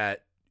 right?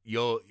 That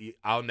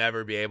I'll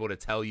never be able to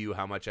tell you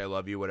how much I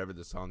love you, whatever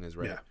the song is,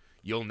 right? Yeah.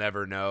 You'll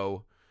never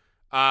know.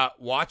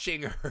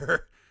 Watching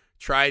her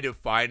try to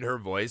find her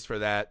voice for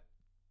that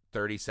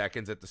 30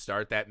 seconds at the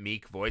start, that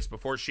meek voice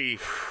before she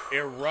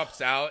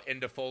erupts out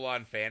into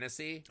full-on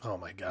fantasy. Oh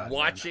my God.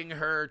 Watching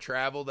her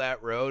travel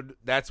that road,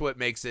 that's what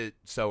makes it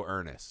so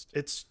earnest.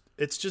 It's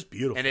just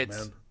beautiful, and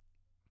man.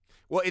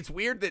 Well, it's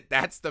weird that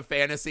that's the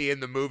fantasy in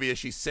the movie as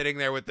she's sitting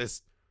there with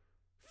this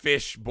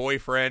fish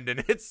boyfriend,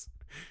 and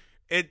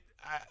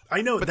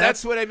I know, but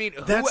that's what I mean.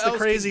 That's the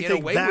crazy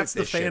thing. That's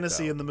the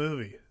fantasy in the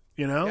movie,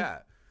 you know? Yeah.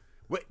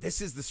 Wait,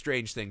 this is the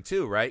strange thing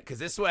too, right? Because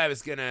this is what I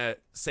was gonna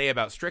say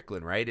about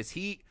Strickland, right?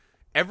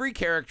 Every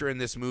character in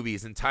this movie,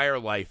 his entire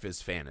life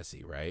is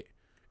fantasy, right?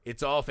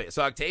 It's all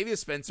so Octavia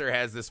Spencer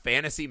has this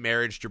fantasy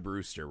marriage to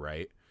Brewster,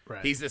 right?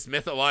 Right. He's this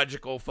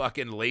mythological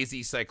fucking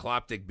lazy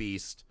cycloptic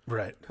beast,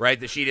 right?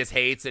 That she just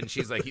hates, and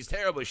she's like, he's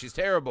terrible, she's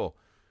terrible.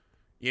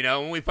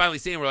 When we finally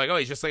see him, we're like, oh,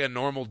 he's just like a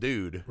normal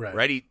dude,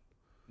 right? He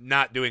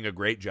not doing a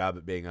great job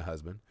at being a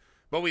husband,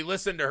 but we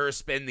listen to her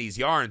spin these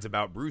yarns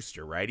about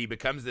Brewster, right? He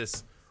becomes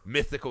this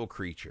mythical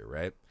creature,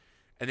 right?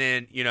 And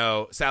then,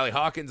 Sally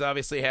Hawkins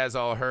obviously has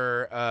all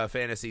her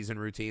fantasies and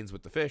routines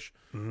with the fish.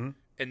 Mm-hmm.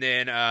 And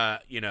then,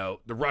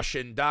 the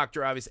Russian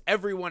doctor, obviously.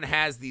 Everyone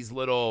has these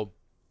little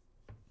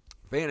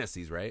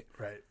fantasies, right?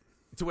 Right.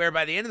 To where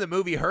by the end of the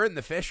movie, her and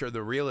the fish are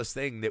the realest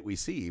thing that we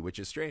see, which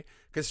is strange.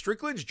 Because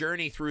Strickland's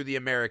journey through the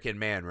American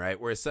man,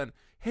 right? Where his son,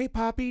 hey,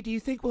 Poppy, do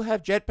you think we'll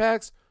have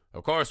jetpacks?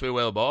 Of course we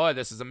will, boy.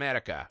 This is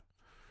America.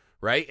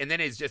 Right? And then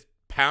he's just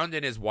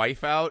pounding his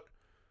wife out,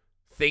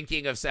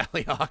 thinking of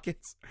Sally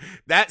Hawkins.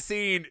 That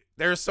scene,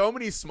 there are so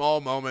many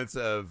small moments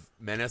of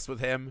menace with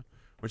him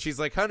when she's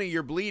like, honey,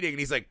 you're bleeding. And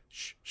he's like,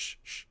 shh, shh,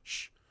 shh,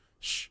 shh,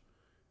 shh.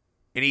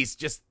 And he's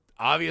just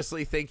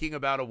obviously thinking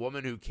about a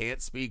woman who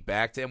can't speak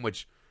back to him,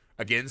 which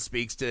again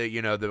speaks to,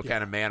 the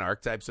kind of man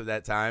archetypes of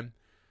that time.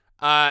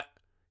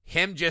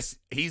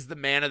 He's the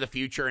man of the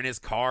future in his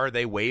car.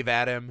 They wave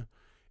at him.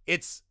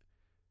 It's,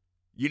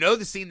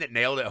 the scene that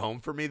nailed it home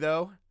for me,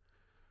 though,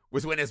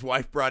 was when his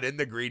wife brought in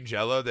the green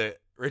Jell-O that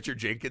Richard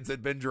Jenkins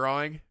had been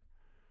drawing.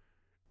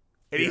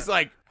 And he's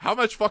like, how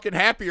much fucking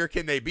happier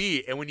can they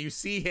be? And when you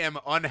see him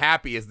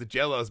unhappy as the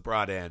Jell-O's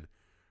brought in,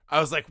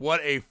 I was like,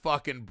 what a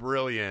fucking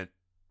brilliant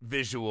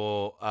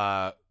visual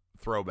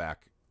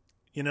throwback.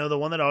 The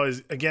one that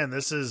always, again,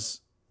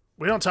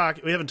 we haven't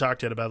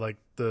talked yet about like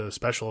the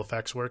special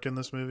effects work in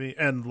this movie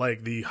and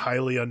like the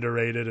highly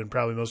underrated and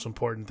probably most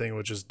important thing,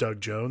 which is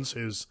Doug Jones,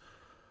 who's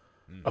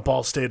a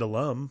Ball State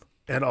alum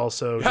and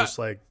also just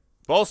like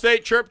Ball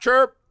State, chirp,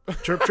 chirp.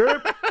 Chirp,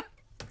 chirp.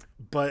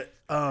 But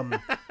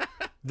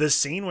the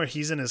scene where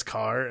he's in his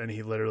car and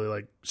he literally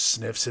like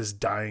sniffs his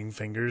dying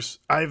fingers,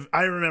 I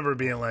remember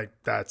being like,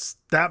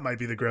 that might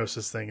be the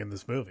grossest thing in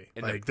this movie.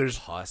 And like there's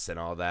pus and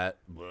all that.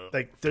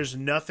 Like there's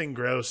nothing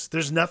gross.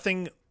 There's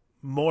nothing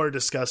more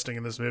disgusting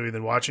in this movie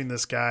than watching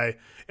this guy.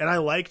 And I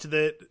liked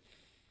that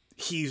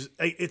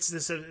it's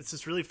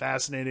this really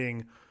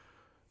fascinating,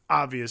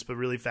 obvious but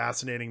really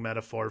fascinating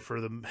metaphor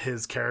for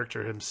his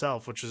character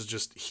himself, which is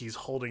just he's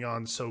holding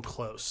on so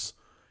close.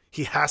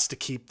 He has to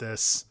keep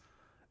this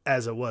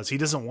as it was. He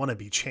doesn't want to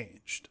be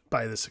changed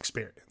by this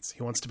experience.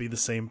 He wants to be the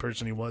same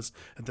person he was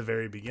at the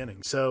very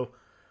beginning. So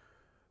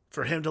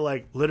for him to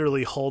like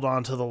literally hold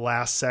on to the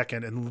last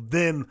second and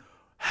then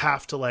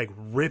have to like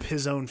rip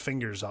his own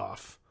fingers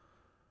off.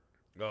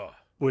 Oh.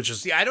 Which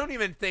is, see, I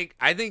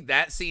think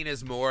that scene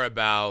is more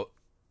about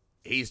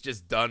he's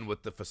just done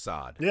with the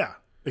facade. Yeah,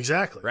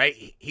 exactly.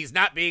 Right? He's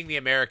not being the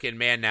American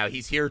man now.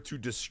 He's here to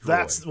destroy.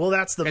 That's the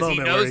moment he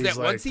knows where he's that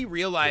like, once he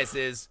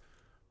realizes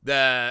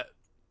the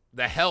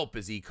help,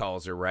 as he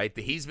calls her, right,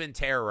 that he's been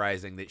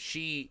terrorizing, that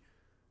she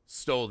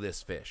stole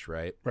this fish,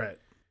 right? Right.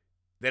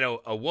 That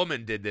a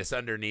woman did this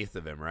underneath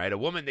of him, right? A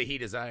woman that he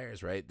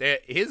desires, right?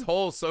 That his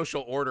whole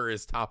social order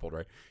is toppled,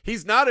 right?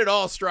 He's not at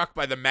all struck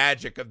by the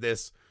magic of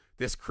this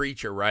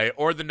creature, right?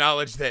 Or the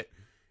knowledge that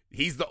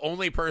he's the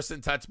only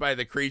person touched by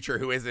the creature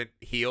who isn't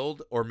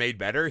healed or made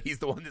better. He's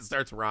the one that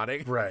starts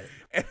rotting. Right.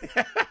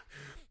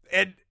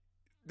 And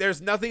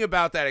there's nothing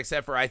about that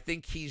except for I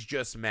think he's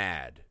just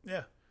mad.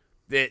 Yeah.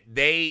 That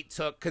they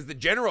took, because the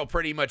general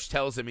pretty much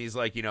tells him, he's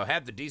like,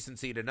 have the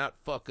decency to not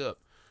fuck up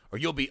or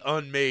you'll be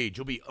unmade,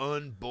 you'll be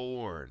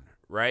unborn,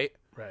 right?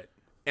 Right.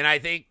 And I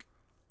think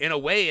in a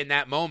way in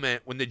that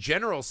moment when the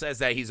general says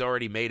that, he's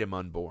already made him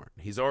unborn.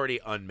 He's already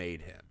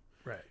unmade him.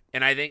 Right.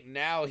 And I think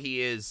now he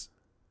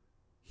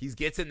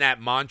gets in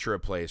that mantra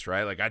place,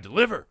 right? Like, I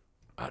deliver.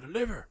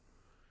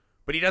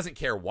 But he doesn't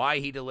care why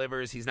he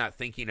delivers. He's not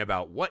thinking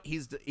about what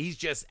he's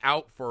just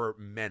out for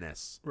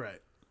menace.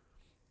 Right.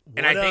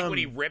 And I think when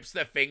he rips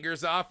the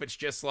fingers off, it's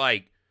just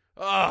like,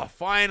 oh,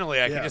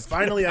 finally I can just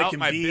finally I can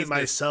my be business.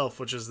 myself,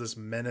 which is this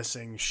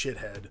menacing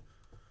shithead for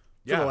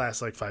Yeah. the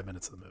last like 5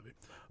 minutes of the movie.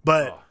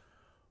 But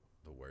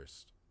the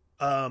worst.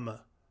 All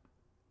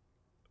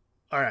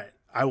right,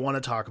 I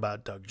want to talk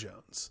about Doug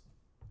Jones,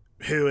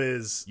 who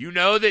is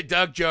that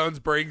Doug Jones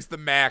brings the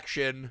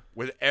action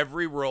with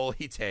every role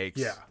he takes.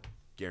 Yeah.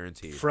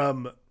 Guaranteed.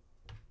 from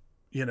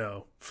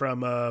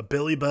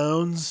Billy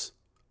Bones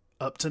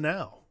up to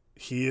now.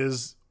 He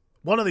is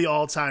one of the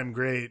all-time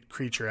great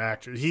creature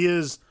actors. He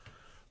is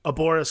a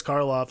Boris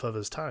Karloff of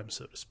his time,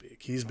 so to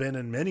speak. He's been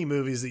in many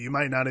movies that you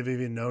might not have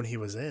even known he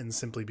was in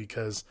simply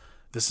because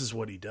this is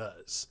what he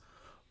does.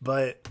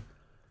 But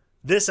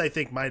this, I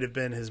think, might have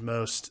been his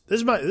most...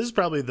 This is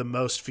probably the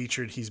most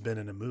featured he's been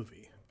in a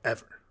movie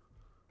ever.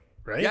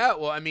 Right? Yeah,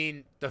 well, I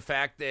mean, the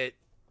fact that...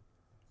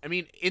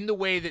 in the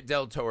way that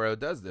Del Toro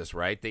does this,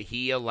 right? That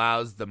he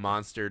allows the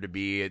monster to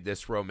be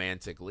this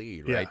romantic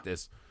lead, right? Yeah.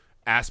 This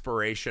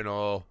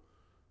aspirational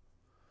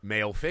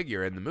male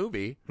figure in the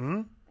movie.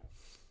 Mm-hmm.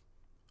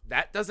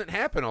 That doesn't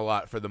happen a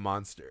lot for the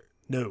monster.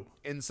 No.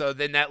 And so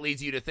then that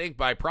leads you to think,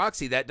 by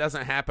proxy, that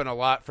doesn't happen a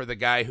lot for the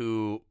guy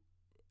who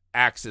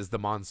acts as the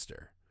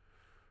monster,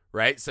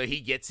 right? So he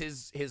gets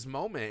his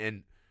moment.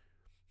 And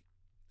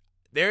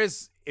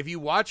if you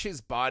watch his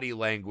body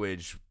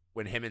language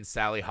when him and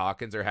Sally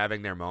Hawkins are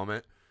having their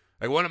moment,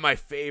 like one of my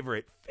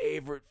favorite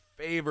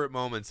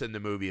moments in the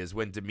movie is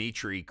when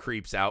Dimitri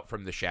creeps out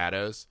from the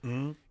shadows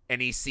and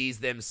he sees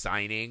them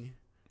signing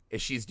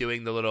as she's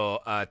doing the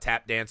little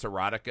tap dance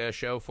erotica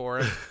show for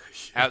him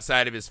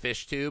outside of his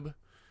fish tube.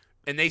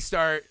 And they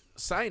start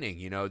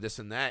signing, this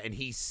and that. And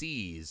he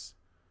sees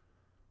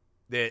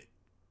that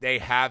they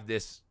have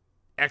this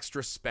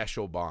extra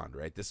special bond,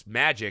 right? This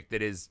magic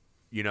that is,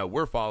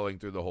 we're following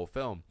through the whole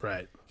film.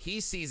 Right. He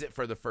sees it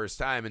for the first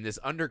time, and this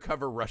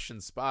undercover Russian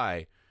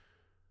spy,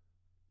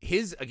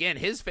 his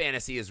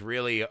fantasy is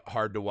really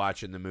hard to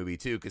watch in the movie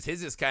too, because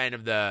his is kind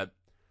of the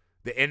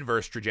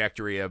inverse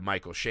trajectory of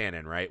Michael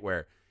Shannon, right?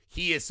 Where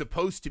he is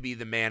supposed to be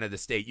the man of the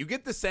state. You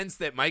get the sense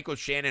that Michael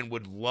Shannon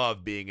would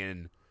love being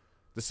in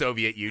the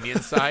Soviet Union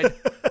side,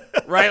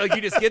 right? Like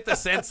you just get the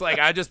sense like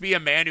I'd just be a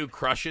man who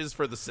crushes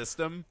for the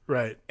system,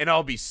 Right. and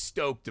I'll be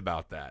stoked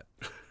about that.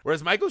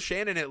 Whereas Michael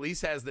Shannon at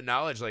least has the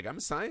knowledge, like I'm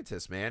a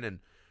scientist, man, and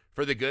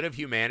for the good of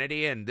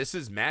humanity, and this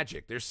is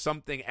magic. There's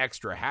something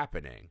extra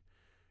happening,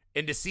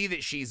 and to see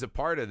that she's a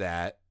part of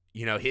that,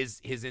 you know,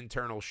 his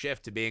internal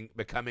shift to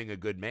becoming a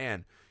good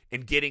man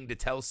and getting to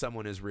tell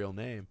someone his real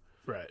name,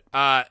 Right.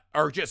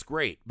 are just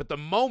great. But the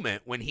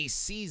moment when he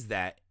sees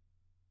that,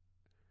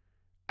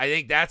 I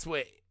think that's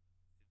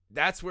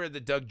where the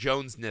Doug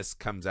Jones-ness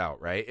comes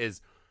out, right?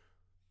 Is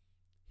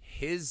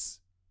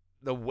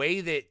the way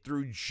that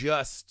through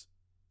just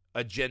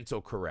a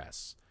gentle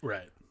caress,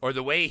 Right. or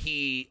the way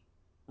he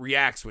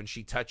reacts when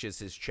she touches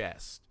his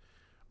chest,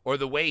 or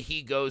the way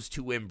he goes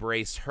to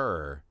embrace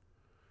her,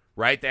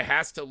 right? That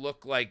has to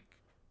look like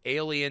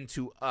alien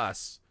to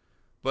us,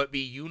 but be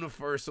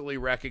universally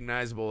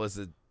recognizable as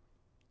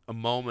a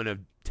moment of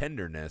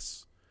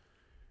tenderness.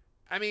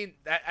 I mean,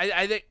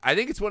 I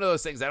think it's one of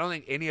those things. I don't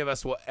think any of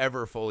us will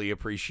ever fully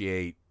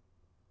appreciate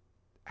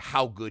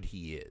how good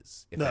he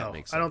is. If that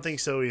makes sense. I don't think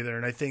so either.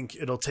 And I think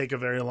it'll take a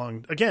very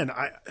long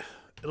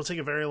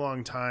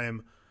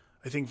time,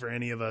 I think, for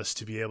any of us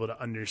to be able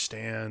to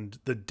understand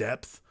the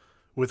depth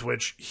with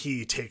which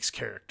he takes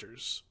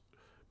characters,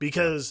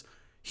 because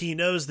he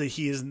knows that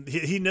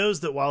he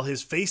knows that while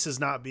his face is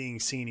not being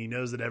seen, he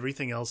knows that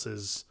everything else.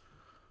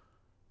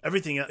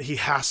 He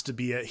has to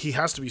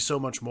be so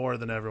much more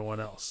than everyone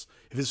else.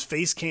 If his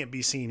face can't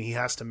be seen, he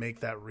has to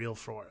make that real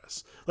for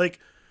us. Like,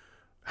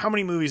 how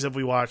many movies have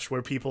we watched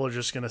where people are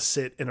just going to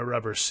sit in a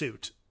rubber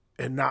suit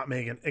and not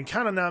make an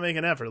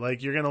effort?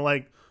 Like, you're going to,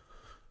 like,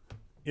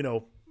 you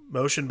know,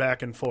 motion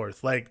back and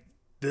forth. Like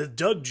the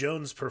Doug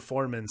Jones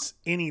performance,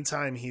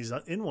 anytime he's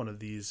in one of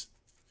these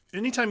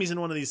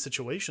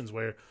situations,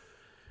 where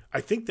I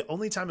think the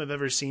only time I've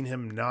ever seen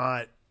him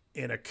not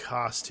in a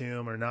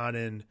costume or not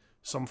in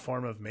some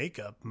form of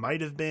makeup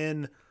might have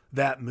been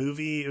that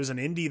movie. It was an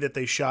indie that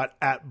they shot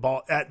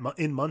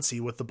in Muncie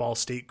with the Ball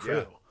State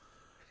crew.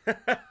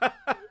 Yeah.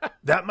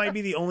 That might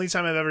be the only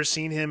time I've ever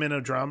seen him in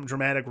a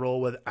dramatic role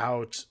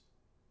without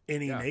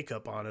any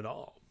makeup on at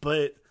all.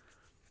 But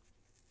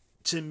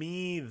to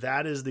me,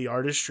 that is the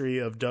artistry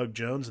of Doug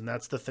Jones, and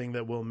that's the thing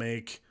that will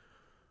make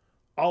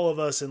all of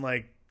us in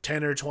like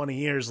 10 or 20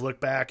 years look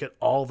back at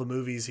all the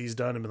movies he's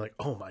done and be like,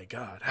 oh my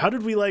God, how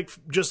did we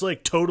just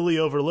totally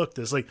overlook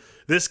this? Like,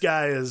 this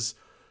guy is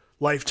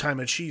lifetime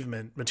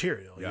achievement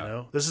material, you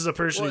know? This is a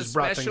person who's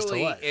brought things to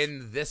life. Especially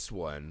in this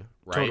one,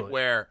 right? Totally.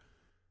 Where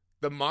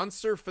the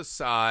monster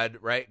facade,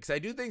 right? Because I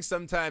do think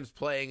sometimes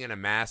playing in a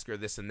mask or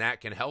this and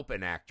that can help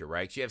an actor,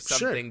 right? 'Cause you have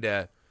something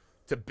to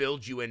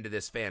build you into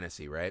this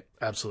fantasy, right?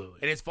 Absolutely.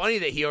 And it's funny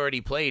that he already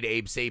played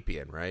Abe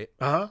Sapien, right?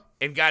 Uh-huh.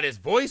 And got his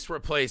voice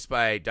replaced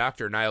by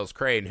Dr. Niles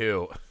Crane,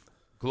 who,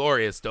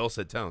 glorious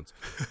dulcet tones.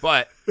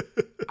 But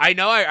I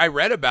know I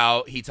read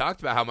about, he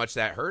talked about how much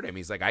that hurt him.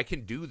 He's like, I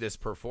can do this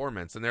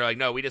performance. And they're like,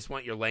 no, we just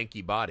want your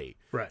lanky body.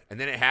 Right. And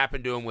then it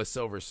happened to him with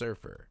Silver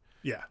Surfer.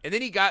 Yeah. And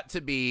then he got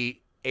to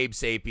be Abe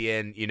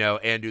Sapien, you know,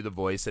 and do the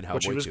voice in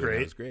Hellboy 2. Which was great.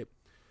 That was great.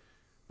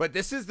 But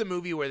this is the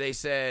movie where they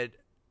said,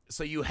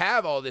 so you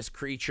have all this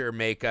creature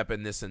makeup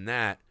and this and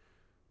that,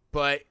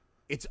 but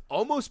it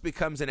almost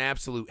becomes an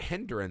absolute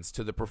hindrance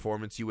to the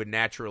performance you would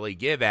naturally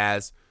give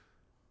as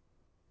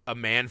a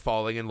man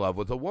falling in love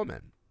with a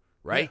woman,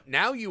 right? Yeah.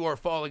 Now you are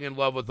falling in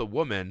love with a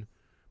woman,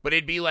 but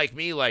it'd be like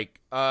me, like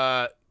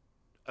a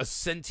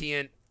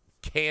sentient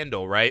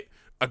candle, right?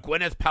 A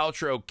Gwyneth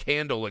Paltrow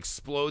candle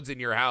explodes in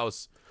your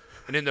house,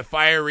 and in the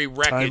fiery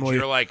wreckage,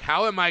 you're like,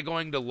 how am I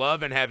going to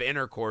love and have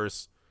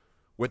intercourse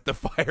with the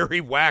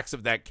fiery wax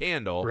of that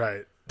candle?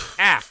 Right.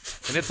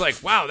 And it's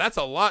like, wow, that's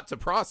a lot to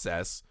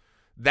process.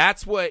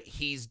 That's what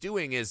he's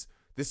doing. This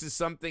is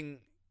something,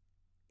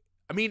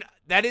 I mean,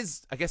 that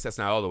is, I guess that's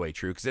not all the way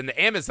true, because in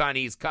the Amazon,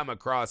 he's come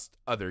across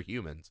other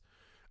humans.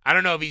 I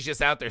don't know if he's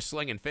just out there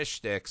slinging fish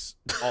sticks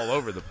all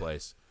over the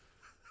place.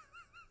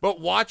 But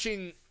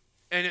watching,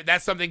 and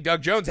that's something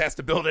Doug Jones has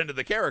to build into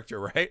the character,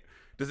 right?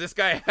 Does this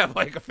guy have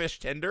like a fish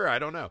tender? I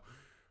don't know.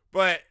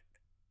 But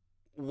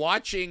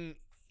watching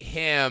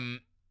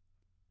him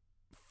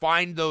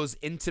find those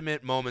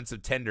intimate moments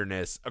of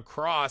tenderness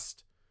across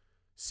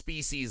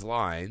species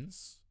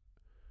lines,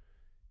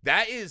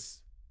 that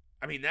is,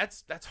 I mean,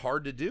 that's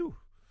hard to do.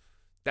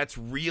 That's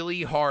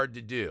really hard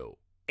to do.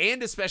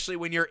 And especially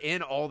when you're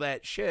in all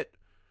that shit.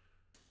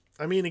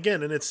 I mean,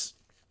 again, and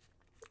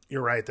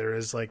you're right, there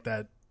is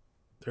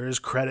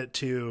credit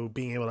to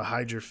being able to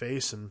hide your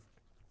face and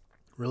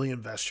really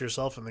invest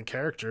yourself in the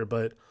character,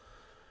 but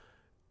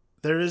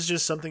there is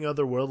just something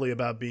otherworldly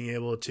about being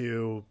able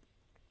to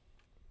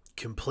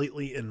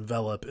completely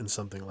envelop in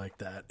something like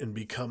that and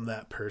become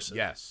that person.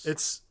 Yes.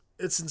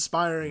 It's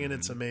inspiring and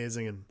it's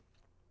amazing, and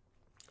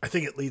I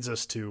think it leads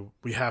us to,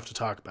 we have to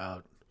talk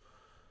about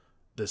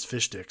this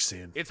fish stick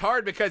scene. It's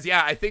hard because,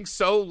 yeah, I think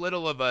so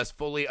little of us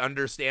fully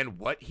understand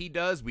what he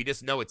does. We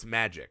just know it's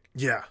magic.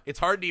 Yeah. It's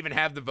hard to even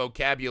have the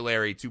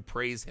vocabulary to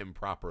praise him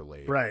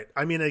properly. Right.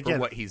 I mean, For again,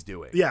 what he's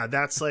doing. yeah,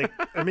 that's like,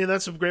 I mean,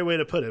 that's a great way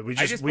to put it.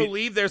 I just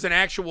believe there's an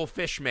actual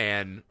fish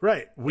man.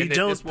 right. We and that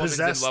don't this woman's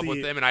possess in love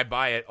with him, and I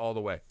buy it all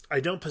the way. I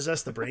don't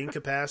possess the brain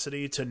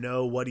capacity to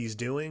know what he's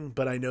doing,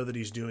 but I know that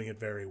he's doing it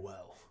very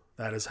well.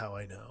 That is how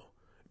I know.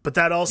 But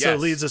that also Yes.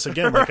 leads us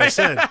again, like I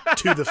said,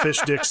 to the fish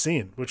dick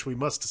scene, which we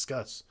must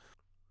discuss.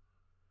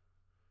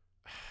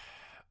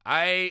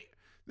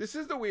 This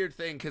is the weird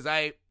thing, because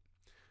I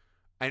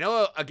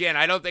know, again,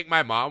 I don't think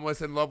my mom was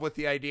in love with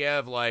the idea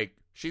of, like,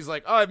 she's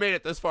like, oh, I made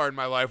it this far in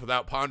my life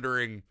without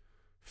pondering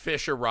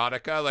fish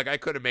erotica. Like, I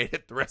could have made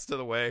it the rest of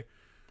the way.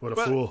 What a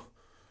But, fool.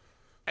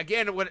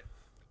 Again,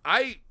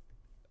 I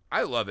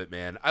love it,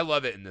 man. I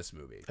love it in this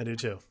movie. I do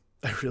too.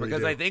 I really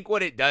Because do. I think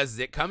what it does is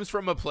it comes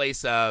from a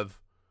place of,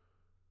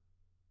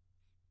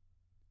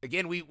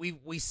 again,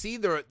 we see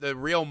the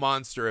real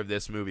monster of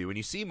this movie when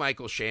you see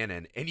Michael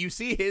Shannon and you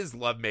see his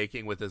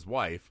lovemaking with his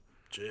wife,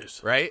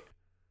 Jeez. right?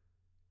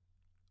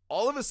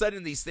 All of a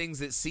sudden, these things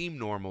that seem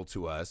normal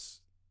to us,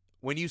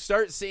 when you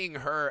start seeing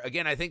her,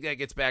 again, I think that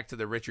gets back to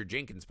the Richard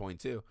Jenkins point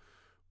too.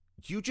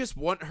 You just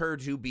want her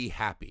to be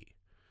happy.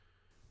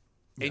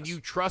 And Yes.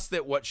 you trust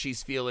that what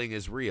she's feeling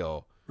is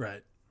real.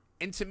 Right.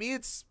 And to me,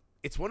 it's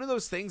one of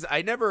those things I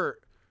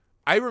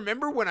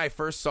remember when I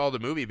first saw the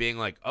movie being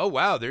like, oh,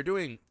 wow,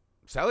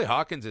 Sally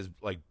Hawkins is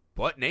like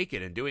butt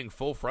naked and doing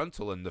full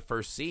frontal in the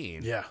first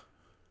scene. Yeah.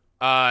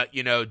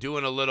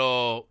 Doing a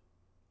little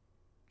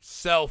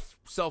self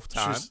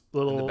time. She's in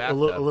the a bathtub.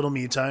 little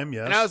me time,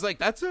 yes. And I was like,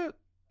 that's a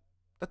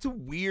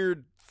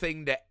weird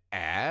thing to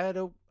add.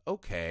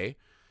 Okay.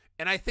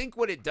 And I think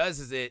what it does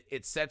is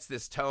it sets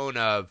this tone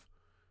of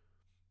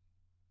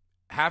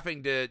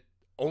having to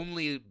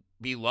only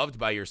be loved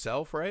by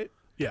yourself, right?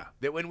 yeah.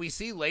 That when we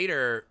see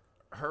later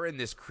her and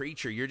this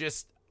creature,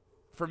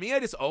 for me,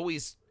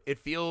 it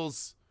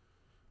feels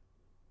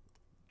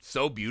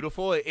so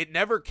beautiful. It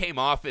never came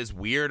off as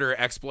weird or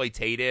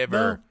exploitative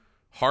or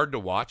hard to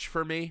watch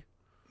for me.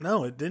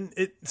 No, it didn't.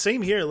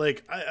 Same here.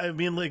 Like, I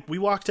mean, like, we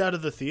walked out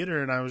of the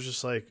theater and I was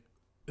just like,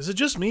 is it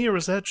just me or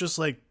was that just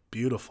like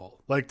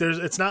beautiful? Like,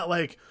 it's not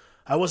like,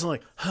 I wasn't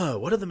like,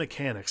 what are the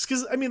mechanics?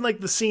 Because, I mean, like,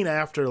 the scene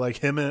after, like,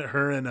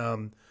 her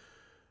and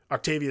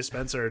Octavia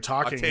Spencer are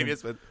talking.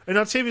 And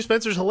Octavia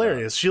Spencer's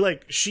hilarious.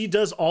 She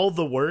does all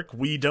the work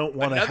we don't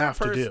want to have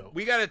to do.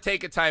 We got to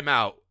take a time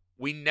out.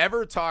 We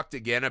never talked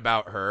again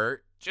about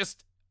her.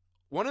 Just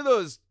one of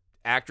those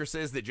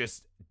actresses that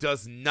just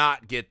does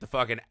not get the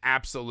fucking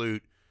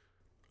absolute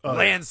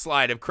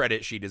landslide of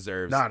credit she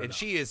deserves. Not and enough.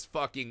 she is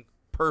fucking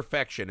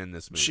perfection in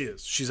this movie. She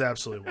is. She's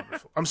absolutely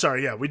wonderful. I'm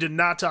sorry. Yeah, we did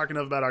not talk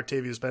enough about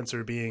Octavia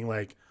Spencer being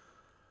like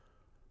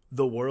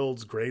the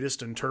world's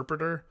greatest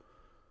interpreter.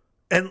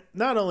 And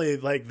not only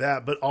like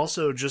that, but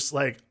also just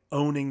like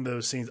owning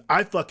those scenes.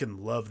 I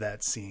fucking love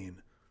that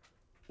scene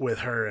with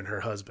her and her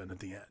husband at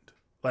the end.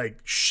 Like,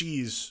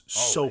 she's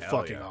so hell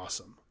fucking yeah.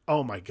 awesome.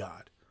 Oh my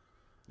God.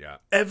 Yeah.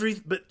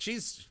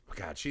 She's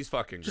she's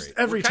fucking Just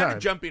great. every We're kind time.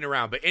 of jumping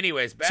around, but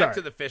anyways, back Sorry.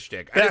 to the fish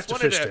stick. I Back just to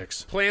wanted fish to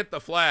sticks. plant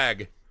the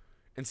flag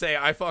and say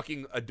I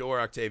fucking adore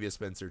Octavia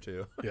Spencer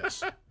too.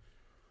 yes.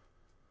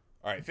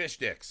 All right, fish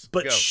sticks.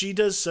 But Go. she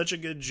does such a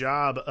good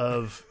job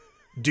of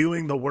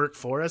doing the work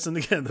for us. And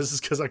again, this is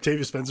because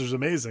Octavia Spencer's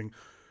amazing.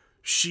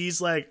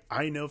 She's like,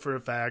 I know for a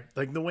fact,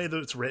 like the way that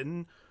it's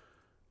written,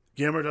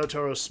 Guillermo del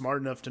Toro's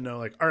smart enough to know,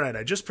 like, all right,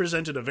 I just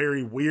presented a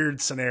very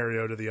weird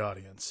scenario to the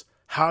audience.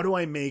 How do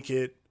I make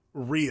it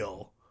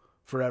real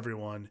for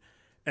everyone?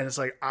 And it's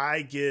like,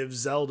 I give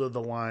Zelda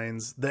the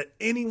lines that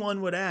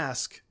anyone would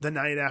ask the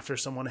night after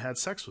someone had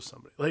sex with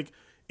somebody. Like,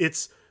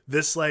 it's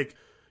this, like,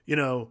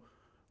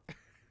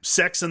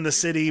 Sex in the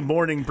City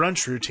morning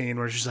brunch routine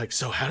where she's like,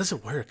 so how does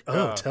it work?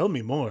 Oh, tell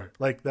me more.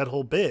 Like, that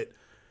whole bit.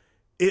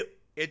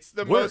 It's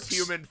the works. most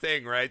human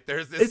thing, right?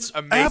 There's this It's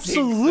amazing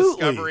absolutely.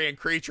 discovery and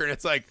creature, and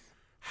it's like,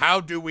 how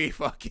do we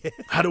fuck it?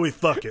 How do we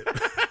fuck it?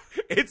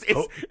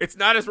 It's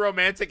not as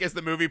romantic as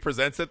the movie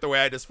presents it, the way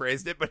I just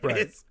phrased it, but Right.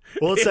 it's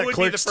Well, it's it that would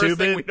Clerks be the 2 first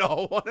thing bit. we'd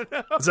all want to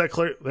know. Is that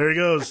clear? There he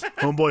goes.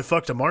 Homeboy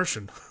fucked a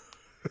Martian.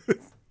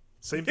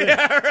 Same thing.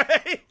 Yeah,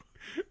 right.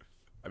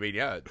 I mean,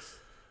 yeah.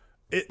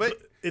 But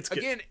it's good.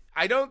 again,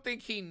 I don't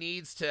think he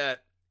needs to,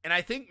 and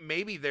I think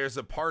maybe there's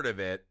a part of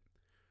it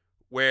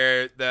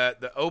where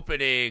the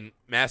opening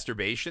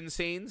masturbation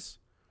scenes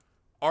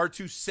are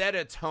to set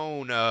a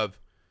tone of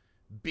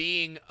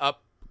being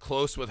up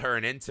close with her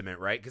and intimate,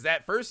 right? Because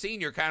that first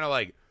scene, you're kind of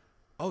like,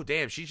 oh,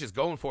 damn, she's just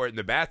going for it in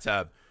the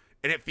bathtub.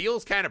 And it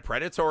feels kind of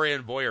predatory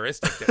and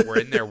voyeuristic that we're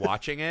in there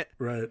watching it.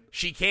 Right.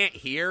 She can't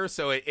hear,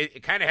 so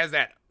it kind of has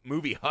that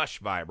movie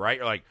Hush vibe, right?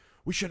 You're like,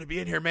 we shouldn't be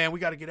in here, man. We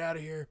got to get out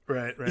of here.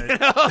 Right. You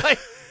know?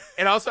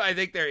 And also, I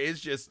think there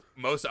is just,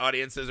 most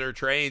audiences are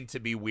trained to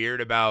be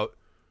weird about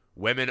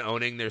women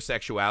owning their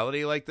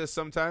sexuality like this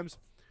sometimes.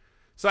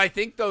 So I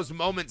think those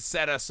moments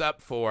set us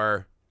up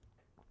for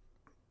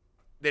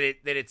that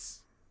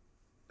it's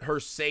her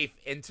safe,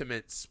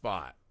 intimate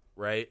spot,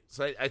 right?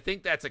 So I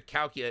think that's a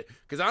calculate.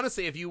 Because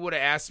honestly, if you would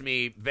have asked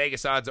me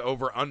Vegas odds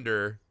over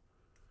under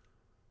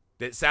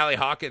that Sally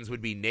Hawkins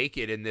would be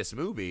naked in this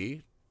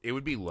movie, it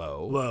would be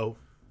low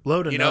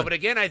to you none. know. But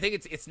again, I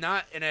think it's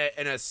not in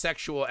a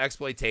sexual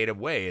exploitative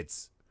way.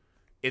 It's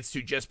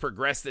to just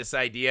progress this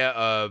idea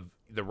of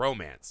the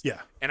romance. Yeah.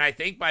 And I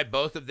think by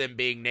both of them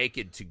being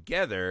naked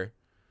together,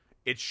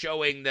 it's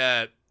showing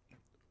the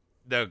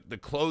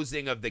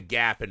closing of the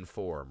gap in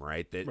form,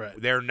 right? That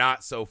they're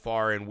not so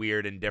far and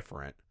weird and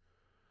different.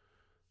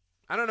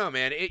 I don't know,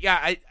 man.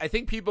 I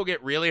think people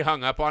get really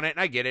hung up on it, and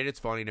I get it. It's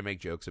funny to make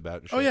jokes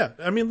about it. Oh, yeah.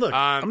 I mean, look,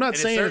 I'm not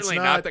saying it's certainly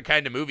it's not the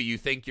kind of movie you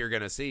think you're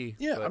going to see.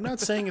 Yeah, but. I'm not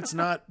saying it's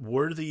not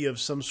worthy of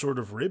some sort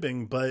of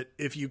ribbing, but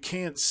if you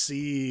can't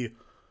see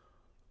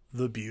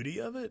the beauty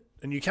of it,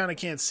 and you kind of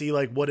can't see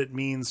like what it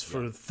means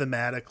for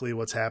thematically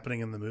what's happening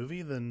in the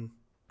movie, then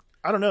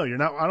I don't know.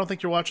 I don't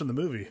think you're watching the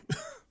movie.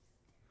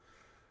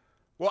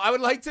 Well, I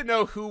would like to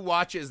know who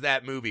watches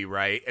that movie,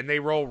 right? And they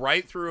roll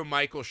right through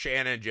Michael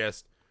Shannon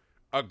just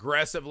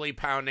aggressively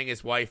pounding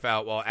his wife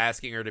out while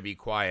asking her to be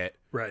quiet.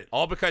 Right.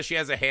 All because she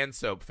has a hand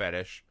soap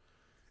fetish.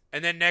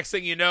 And then next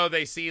thing you know,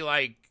 they see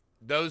like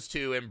those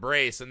two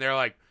embrace and they're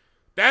like,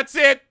 that's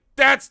it.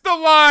 That's the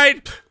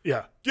line.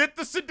 Yeah. Get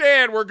the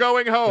sedan. We're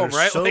going home, There's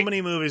right? so like,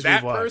 many movies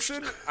that we've watched.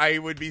 person, I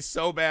would be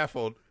so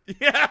baffled.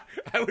 Yeah,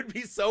 I would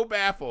be so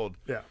baffled.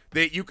 Yeah.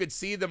 That you could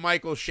see the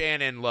Michael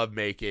Shannon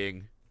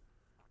lovemaking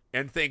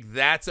and think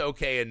that's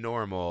okay and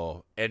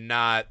normal and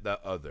not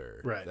the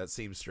other. Right. That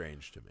seems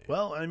strange to me.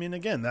 Well, I mean,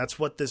 again, that's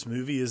what this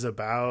movie is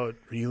about,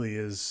 really,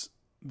 is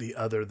the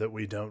other that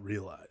we don't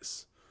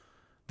realize.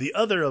 The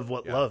other of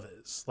what love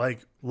is.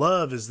 Like,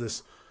 love is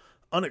this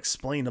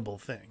unexplainable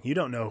thing. You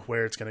don't know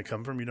where it's going to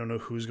come from. You don't know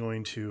who's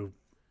going to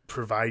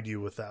provide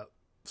you with that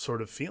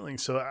sort of feeling.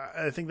 So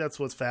I think that's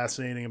what's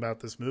fascinating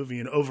about this movie.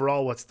 And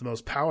overall, what's the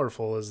most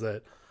powerful is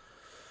that,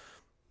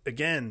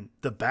 again,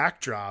 the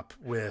backdrop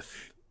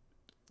with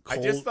I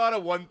just thought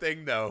of one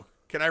thing, though.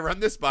 Can I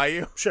run this by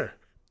you? Sure.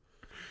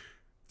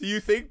 Do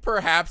you think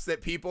perhaps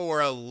that people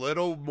were a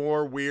little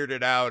more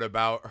weirded out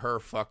about her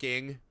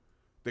fucking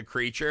the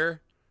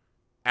creature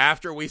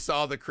after we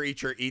saw the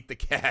creature eat the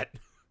cat?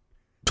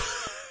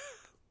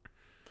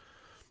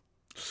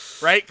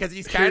 Right? Because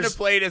he's kind of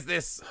played as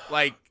this,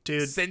 like,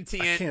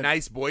 sentient,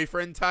 nice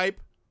boyfriend type.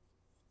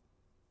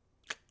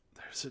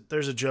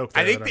 There's a joke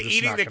there. I think the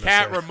eating the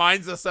cat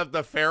reminds us of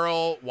the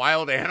feral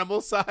wild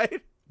animal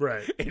side.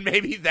 Right. And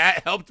maybe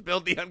that helped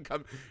build the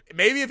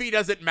maybe if he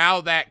doesn't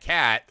mouth that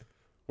cat,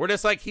 we're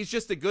just like, he's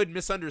just a good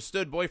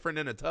misunderstood boyfriend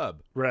in a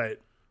tub. Right.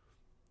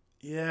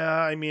 Yeah,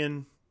 I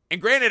mean.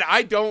 And granted,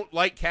 I don't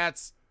like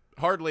cats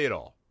hardly at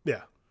all.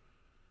 Yeah.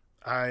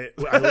 I'm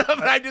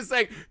just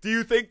saying, do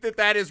you think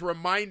that is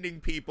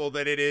reminding people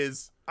that it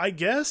is, I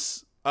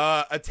guess,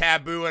 a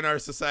taboo in our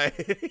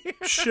society?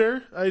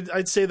 Sure.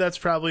 I'd say that's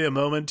probably a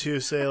moment to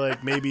say,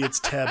 like, maybe it's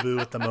taboo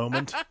at the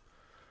moment.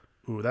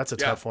 Ooh, that's a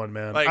tough one,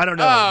 man. Like, I don't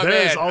know. Oh,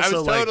 there's man, also I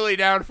was totally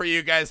down for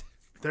you guys.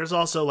 There's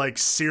also like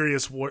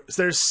serious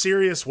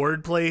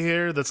wordplay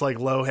here that's like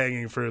low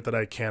hanging fruit that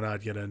I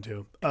cannot get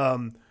into.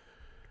 But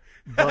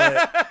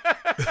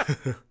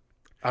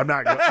I'm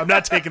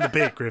not taking the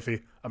bait,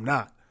 Griffey. I'm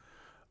not.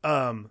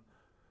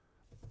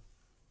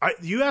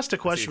 You asked a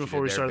question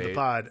before we started the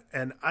pod,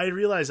 and I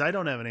realized I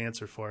don't have an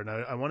answer for it.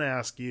 And I want to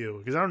ask you,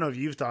 because I don't know if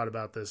you've thought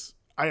about this.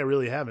 I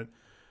really haven't.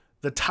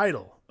 The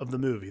title of the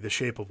movie, The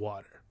Shape of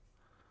Water.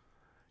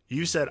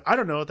 You said, I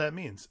don't know what that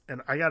means.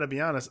 And I got to be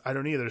honest, I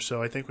don't either.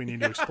 So I think we need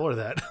to explore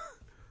that.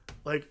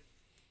 Like,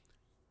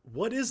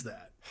 what is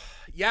that?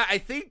 Yeah, I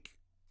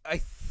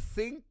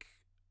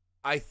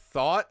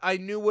thought I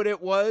knew what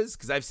it was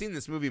because I've seen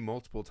this movie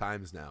multiple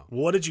times now.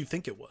 What did you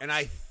think it was? And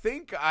I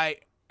think I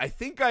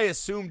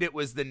assumed it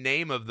was the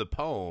name of the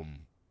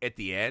poem at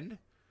the end.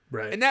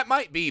 Right. And that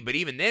might be, but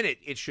even then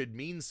it should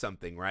mean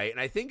something, right? And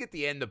I think at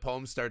the end the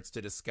poem starts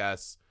to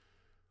discuss,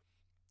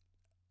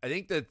 I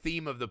think the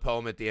theme of the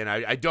poem at the end,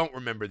 I don't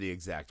remember the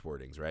exact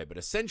wordings, right? But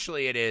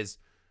essentially it is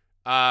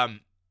when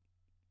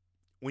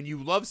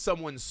you love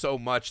someone so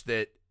much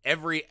that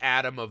every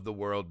atom of the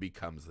world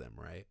becomes them,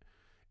 right?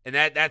 And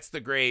that's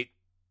the great,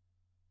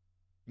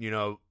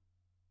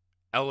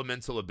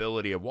 elemental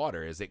ability of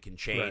water, is it can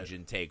change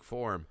and take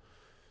form.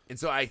 And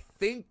so I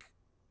think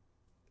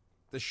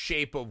the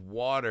shape of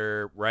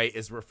water, right,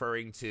 is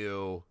referring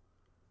to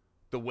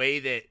the way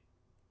that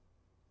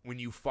when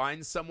you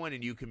find someone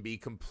and you can be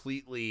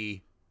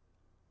completely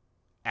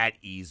at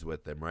ease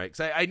with them, right?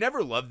 Because I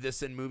never loved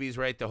this in movies,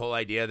 right? The whole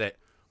idea that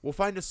we'll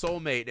find a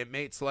soulmate and it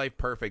makes life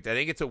perfect. I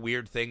think it's a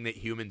weird thing that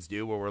humans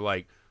do where we're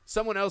like,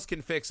 someone else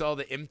can fix all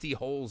the empty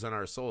holes in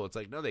our soul. It's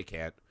like, no, they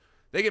can't.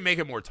 They can make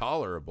it more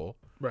tolerable.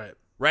 Right.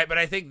 Right, but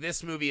I think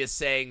this movie is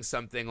saying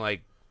something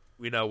like,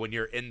 when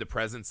you're in the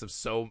presence of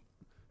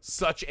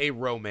such a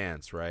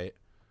romance, right?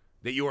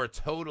 That you are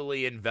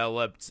totally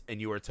enveloped and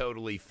you are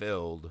totally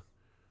filled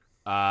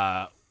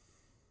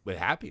with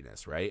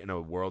happiness, right? In a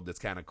world that's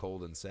kind of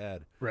cold and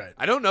sad. Right.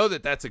 I don't know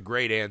that that's a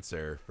great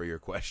answer for your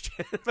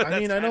question. I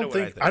mean, I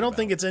don't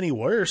think it's any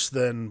worse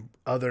than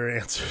other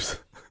answers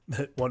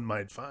that one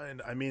might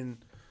find. I mean,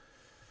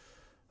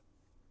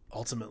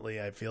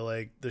 ultimately, I feel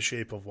like The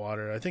Shape of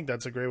Water. I think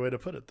that's a great way to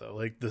put it, though.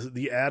 Like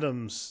the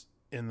atoms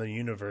in the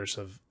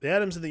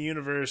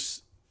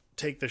universe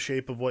take the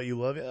shape of what you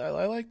love.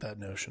 I like that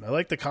notion. I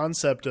like the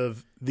concept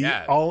of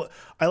I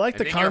like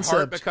the concept. Your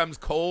heart becomes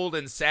cold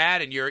and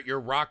sad, and you're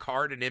rock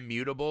hard and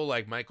immutable,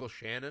 like Michael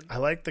Shannon. I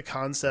like the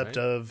concept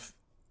of.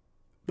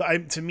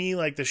 To me,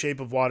 like The Shape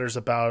of Water is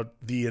about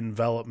the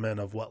envelopment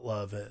of what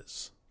love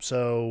is.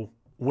 So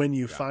when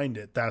you find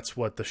it, that's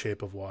what The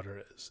Shape of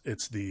Water is.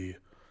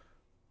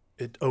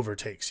 It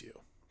overtakes you.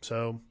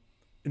 So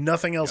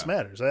nothing else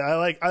matters. I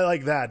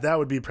like that. That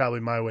would be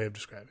probably my way of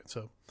describing it.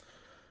 So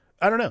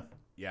I don't know.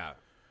 Yeah.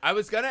 I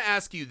was going to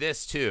ask you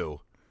this too.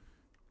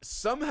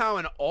 Somehow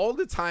in all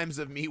the times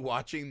of me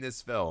watching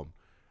this film,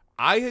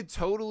 I had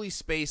totally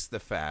spaced the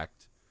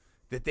fact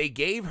that they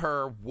gave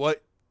her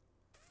what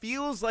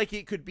feels like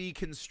it could be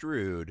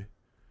construed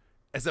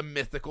as a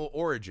mythical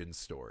origin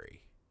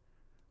story,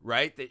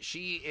 right? That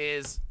she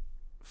is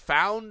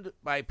found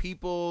by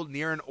people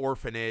near an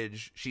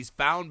orphanage. She's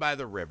found by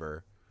the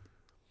river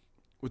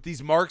with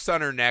these marks on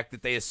her neck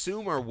that they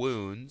assume are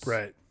wounds,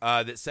 right?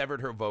 That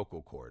severed her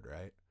vocal cord,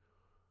 right?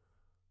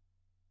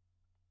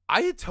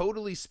 I had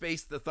totally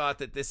spaced the thought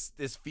that this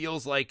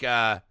feels like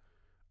a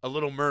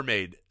Little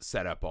Mermaid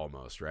setup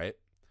almost, right?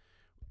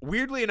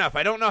 Weirdly enough,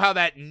 I don't know how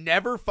that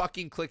never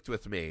fucking clicked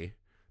with me.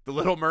 The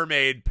Little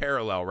Mermaid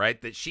parallel,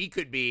 right? That she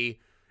could be,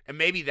 and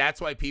maybe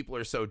that's why people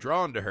are so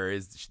drawn to her,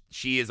 is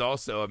she is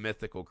also a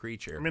mythical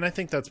creature. I mean, I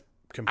think that's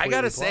completely I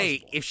gotta plausible.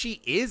 say, if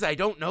she is, I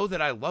don't know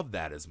that I love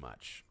that as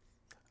much.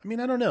 I mean,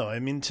 I don't know. I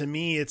mean, to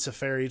me, it's a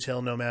fairy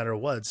tale no matter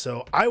what.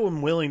 So I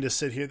am willing to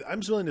sit here.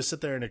 I'm willing to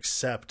sit there and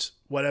accept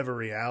whatever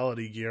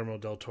reality Guillermo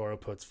del Toro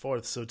puts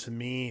forth. So to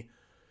me,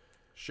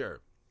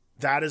 sure,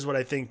 that is what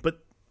I think.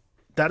 But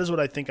that is what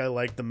I think I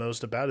like the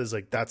most about it, is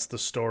like, that's the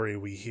story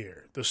we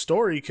hear. The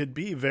story could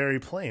be very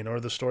plain, or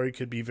the story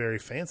could be very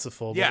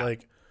fanciful. Yeah. But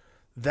like,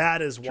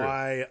 that is True.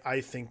 why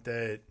I think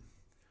that's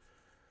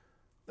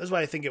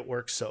why I think it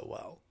works so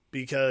well,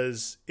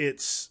 because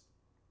it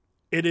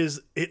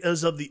is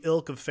of the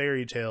ilk of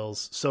fairy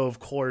tales. So of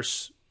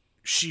course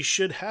she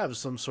should have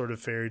some sort of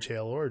fairy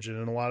tale origin.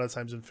 And a lot of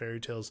times in fairy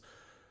tales,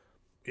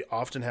 you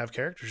often have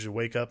characters who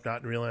wake up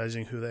not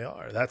realizing who they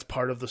are. That's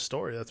part of the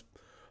story. That's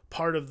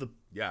part of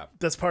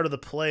the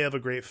play of a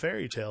great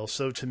fairy tale.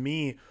 So to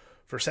me,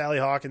 for Sally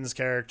Hawkins'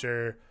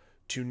 character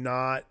to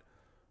not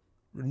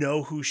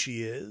know who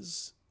she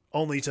is,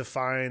 only to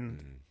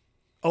find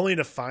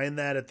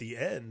that at the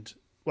end,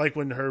 like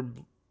when her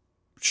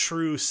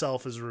true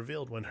self is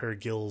revealed, when her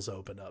gills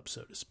open up,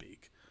 so to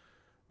speak.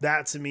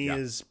 That to me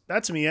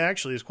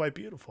actually is quite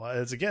beautiful.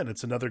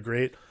 It's another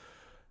great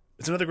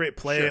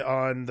play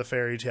on the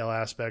fairy tale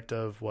aspect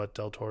of what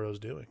Del Toro's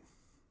doing.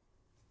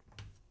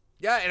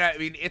 Yeah, and I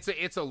mean,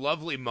 it's a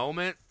lovely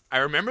moment. I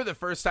remember the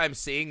first time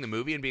seeing the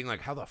movie and being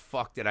like, how the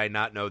fuck did I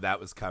not know that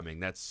was coming?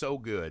 That's so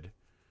good.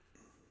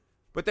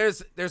 But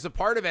there's a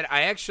part of it,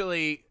 I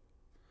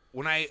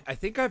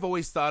think I've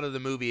always thought of the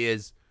movie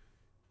as,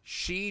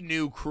 she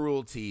knew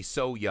cruelty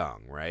so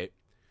young, right?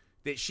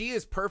 That she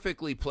is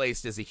perfectly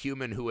placed as a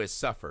human who has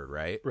suffered,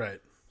 right?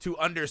 Right. To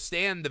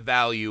understand the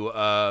value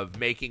of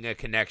making a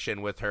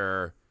connection with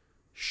her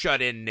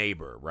shut-in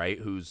neighbor, right?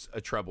 Who's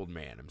a troubled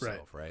man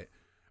himself, right?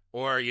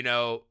 Or,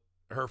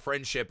 her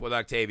friendship with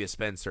Octavia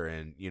Spencer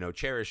and,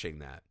 cherishing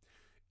that.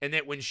 And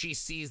that when she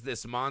sees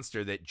this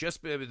monster, that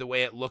just by the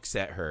way it looks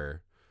at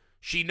her,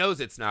 she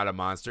knows it's not a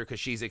monster because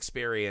she's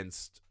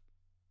experienced,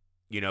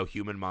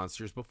 human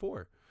monsters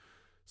before.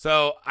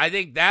 So I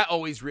think that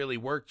always really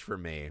worked for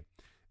me.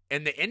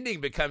 And the ending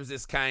becomes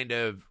this kind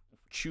of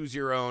choose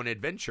your own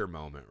adventure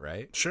moment,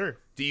 right? Sure.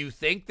 Do you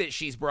think that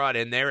she's brought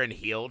in there and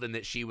healed and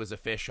that she was a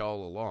fish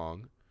all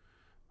along?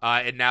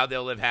 And now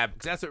they'll live happy.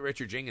 Because that's what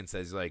Richard Jenkins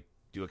says. Like,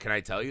 can I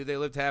tell you they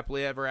lived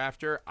happily ever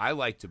after? I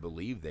like to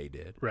believe they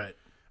did. Right.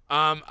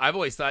 I've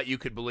always thought you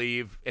could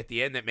believe at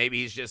the end that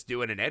maybe he's just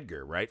doing an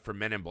Edgar, right? From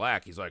Men in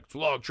Black. He's like, it's a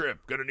long trip.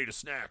 Gonna need a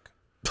snack.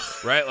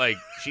 Right? Like,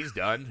 she's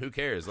done. Who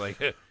cares?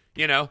 Like, I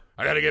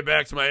got to get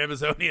back to my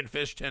Amazonian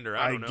fish tender.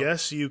 I don't know.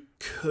 Guess you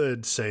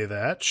could say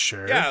that,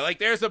 sure. Yeah, like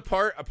there's a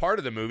part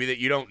of the movie that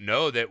you don't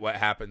know that what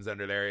happens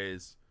under there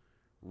is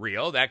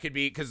real. That could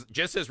be, because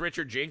just as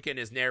Richard Jenkins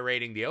is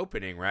narrating the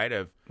opening, right,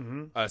 of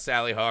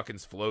Sally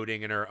Hawkins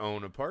floating in her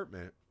own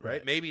apartment,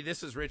 right? Maybe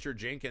this is Richard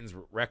Jenkins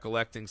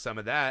recollecting some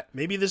of that.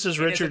 Maybe this is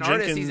And Richard as an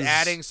artist, Jenkins. he's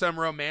adding some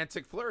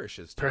romantic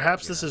flourishes to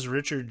Perhaps it, this is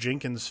Richard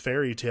Jenkins'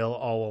 fairy tale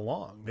all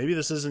along. Maybe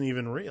this isn't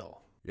even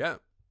real. Yeah.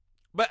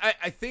 But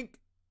I think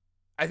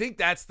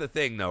that's the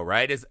thing, though,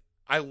 right? Is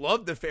I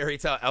love the fairy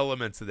tale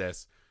elements of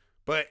this,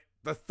 but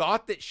the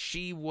thought that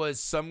she was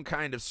some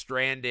kind of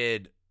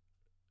stranded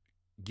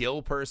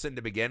gill person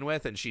to begin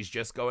with, and she's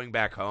just going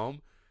back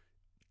home,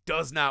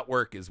 does not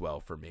work as well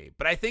for me.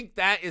 But I think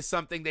that is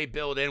something they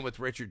build in with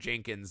Richard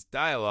Jenkins'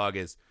 dialogue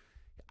is,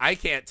 I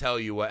can't tell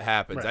you what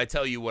happens. Right. I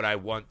tell you what I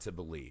want to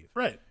believe.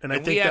 Right. And I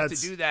think we have to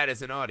do that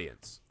as an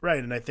audience.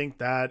 Right. And I think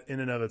that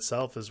in and of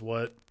itself is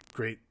what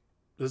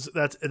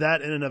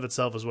That in and of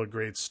itself is what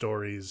great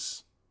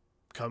stories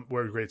come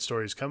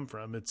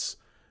from. It's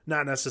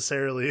not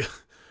necessarily,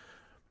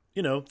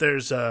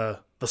 there's the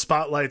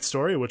Spotlight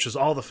story, which is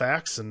all the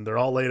facts and they're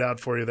all laid out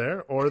for you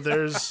there, or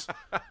there's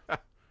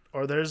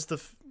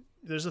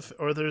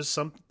there's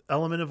some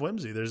element of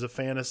whimsy. There's a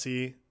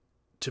fantasy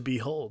to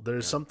behold.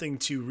 There's something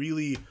to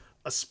really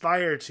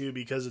aspire to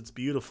because it's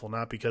beautiful,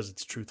 not because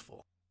it's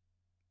truthful.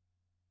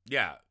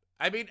 Yeah.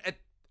 I mean,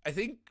 I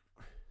think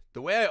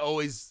the way I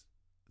always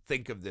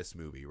think of this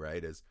movie,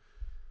 right, is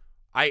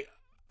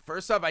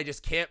first off, I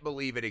just can't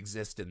believe it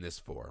exists in this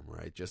form,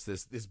 right? Just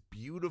this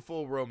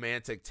beautiful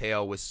romantic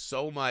tale with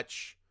so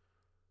much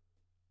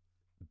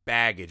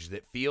baggage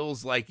that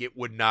feels like it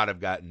would not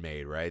have gotten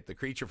made, right? The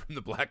creature from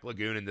the Black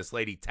Lagoon and this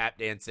lady tap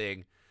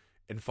dancing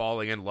and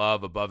falling in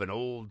love above an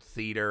old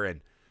theater,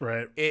 and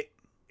right. It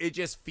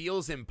just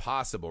feels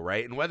impossible,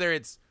 right? And whether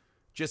it's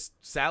just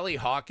Sally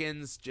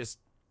Hawkins just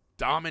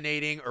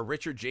dominating, or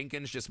Richard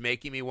Jenkins just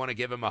making me want to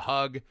give him a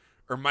hug,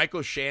 or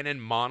Michael Shannon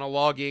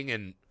monologuing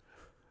and,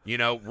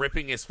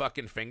 ripping his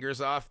fucking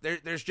fingers off.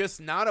 There's just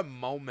not a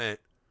moment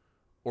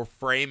or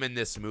frame in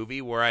this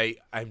movie where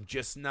I'm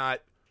just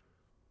not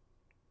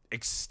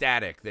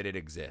ecstatic that it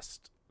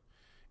exists.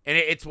 And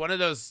it's one of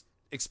those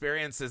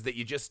experiences that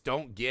you just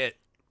don't get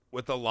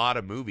with a lot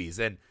of movies.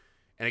 And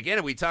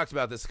again, we talked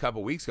about this a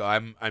couple weeks ago.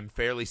 I'm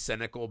fairly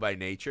cynical by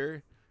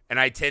nature, and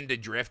I tend to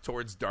drift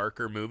towards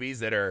darker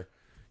movies that are,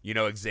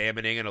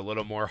 examining in a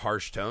little more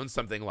harsh tone,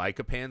 something like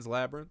a Pan's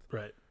Labyrinth.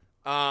 Right.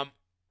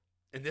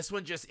 And this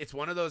one it's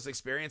one of those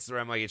experiences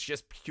where I'm like, it's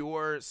just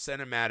pure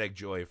cinematic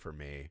joy for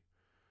me.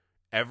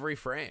 Every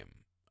frame.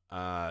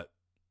 I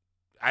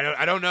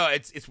don't know.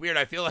 It's weird.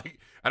 I feel like,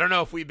 I don't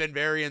know if we've been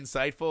very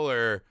insightful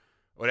or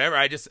whatever.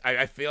 I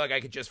feel like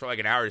I could just for like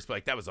an hour just be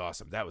like, that was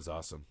awesome. That was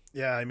awesome.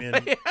 Yeah. I mean,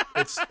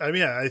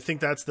 I think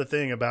that's the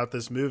thing about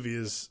this movie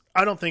is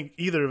I don't think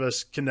either of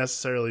us can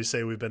necessarily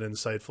say we've been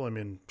insightful. I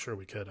mean, sure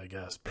we could, I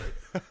guess, but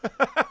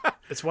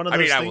it's one of those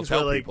things I will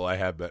tell where people I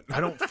have been.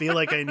 I don't feel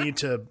like I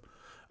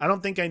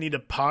don't think I need to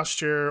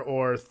posture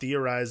or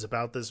theorize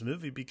about this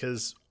movie,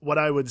 because what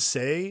I would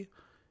say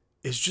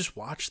is just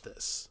watch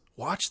this.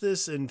 Watch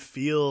this and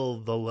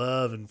feel the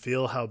love and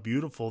feel how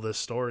beautiful this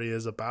story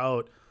is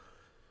about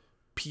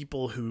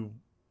people who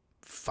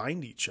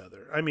find each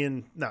other. I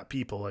mean, not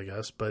people, I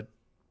guess, but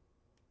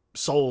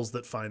souls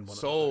that find one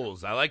another.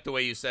 Souls. I like the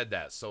way you said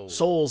that. Souls.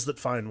 Souls that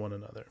find one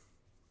another.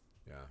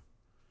 Yeah.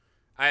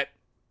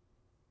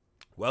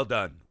 Well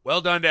done. Well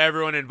done to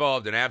everyone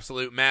involved. An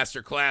absolute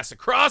masterclass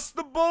across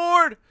the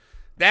board.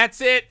 That's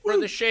it for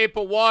The Shape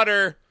of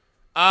Water.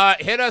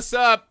 Hit us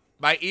up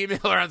by email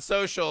or on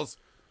socials.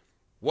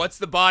 What's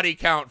the body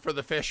count for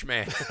the fish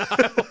man?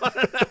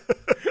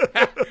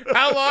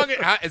 How long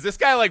is this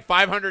guy, like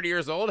 500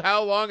 years old?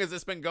 How long has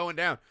this been going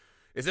down?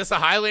 Is this a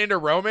Highlander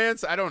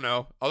romance? I don't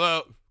know.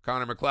 Although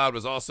Connor McLeod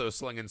was also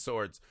slinging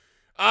swords.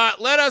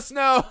 Let us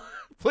know.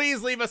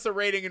 Please leave us a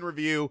rating and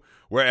review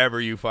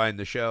wherever you find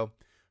the show.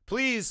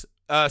 Please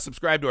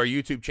subscribe to our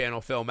YouTube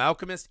channel, Film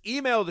Alchemist.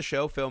 Email the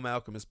show,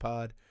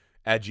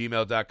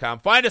 filmalchemistpod@gmail.com.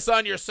 Find us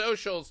on your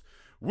socials.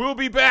 We'll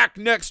be back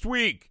next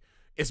week.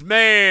 It's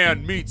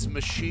Man Meets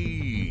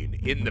Machine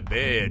in the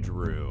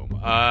bedroom.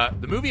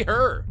 The movie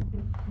Her.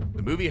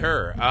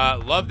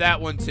 Love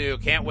that one too.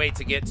 Can't wait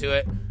to get to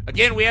it.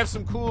 Again, we have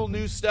some cool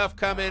new stuff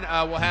coming.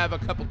 We'll have a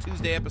couple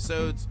Tuesday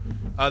episodes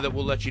that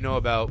we'll let you know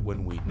about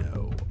when we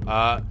know.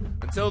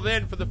 Until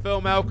then, for the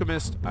Film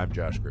Alchemist, I'm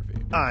Josh Griffey.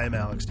 I'm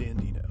Alex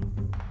Dandino.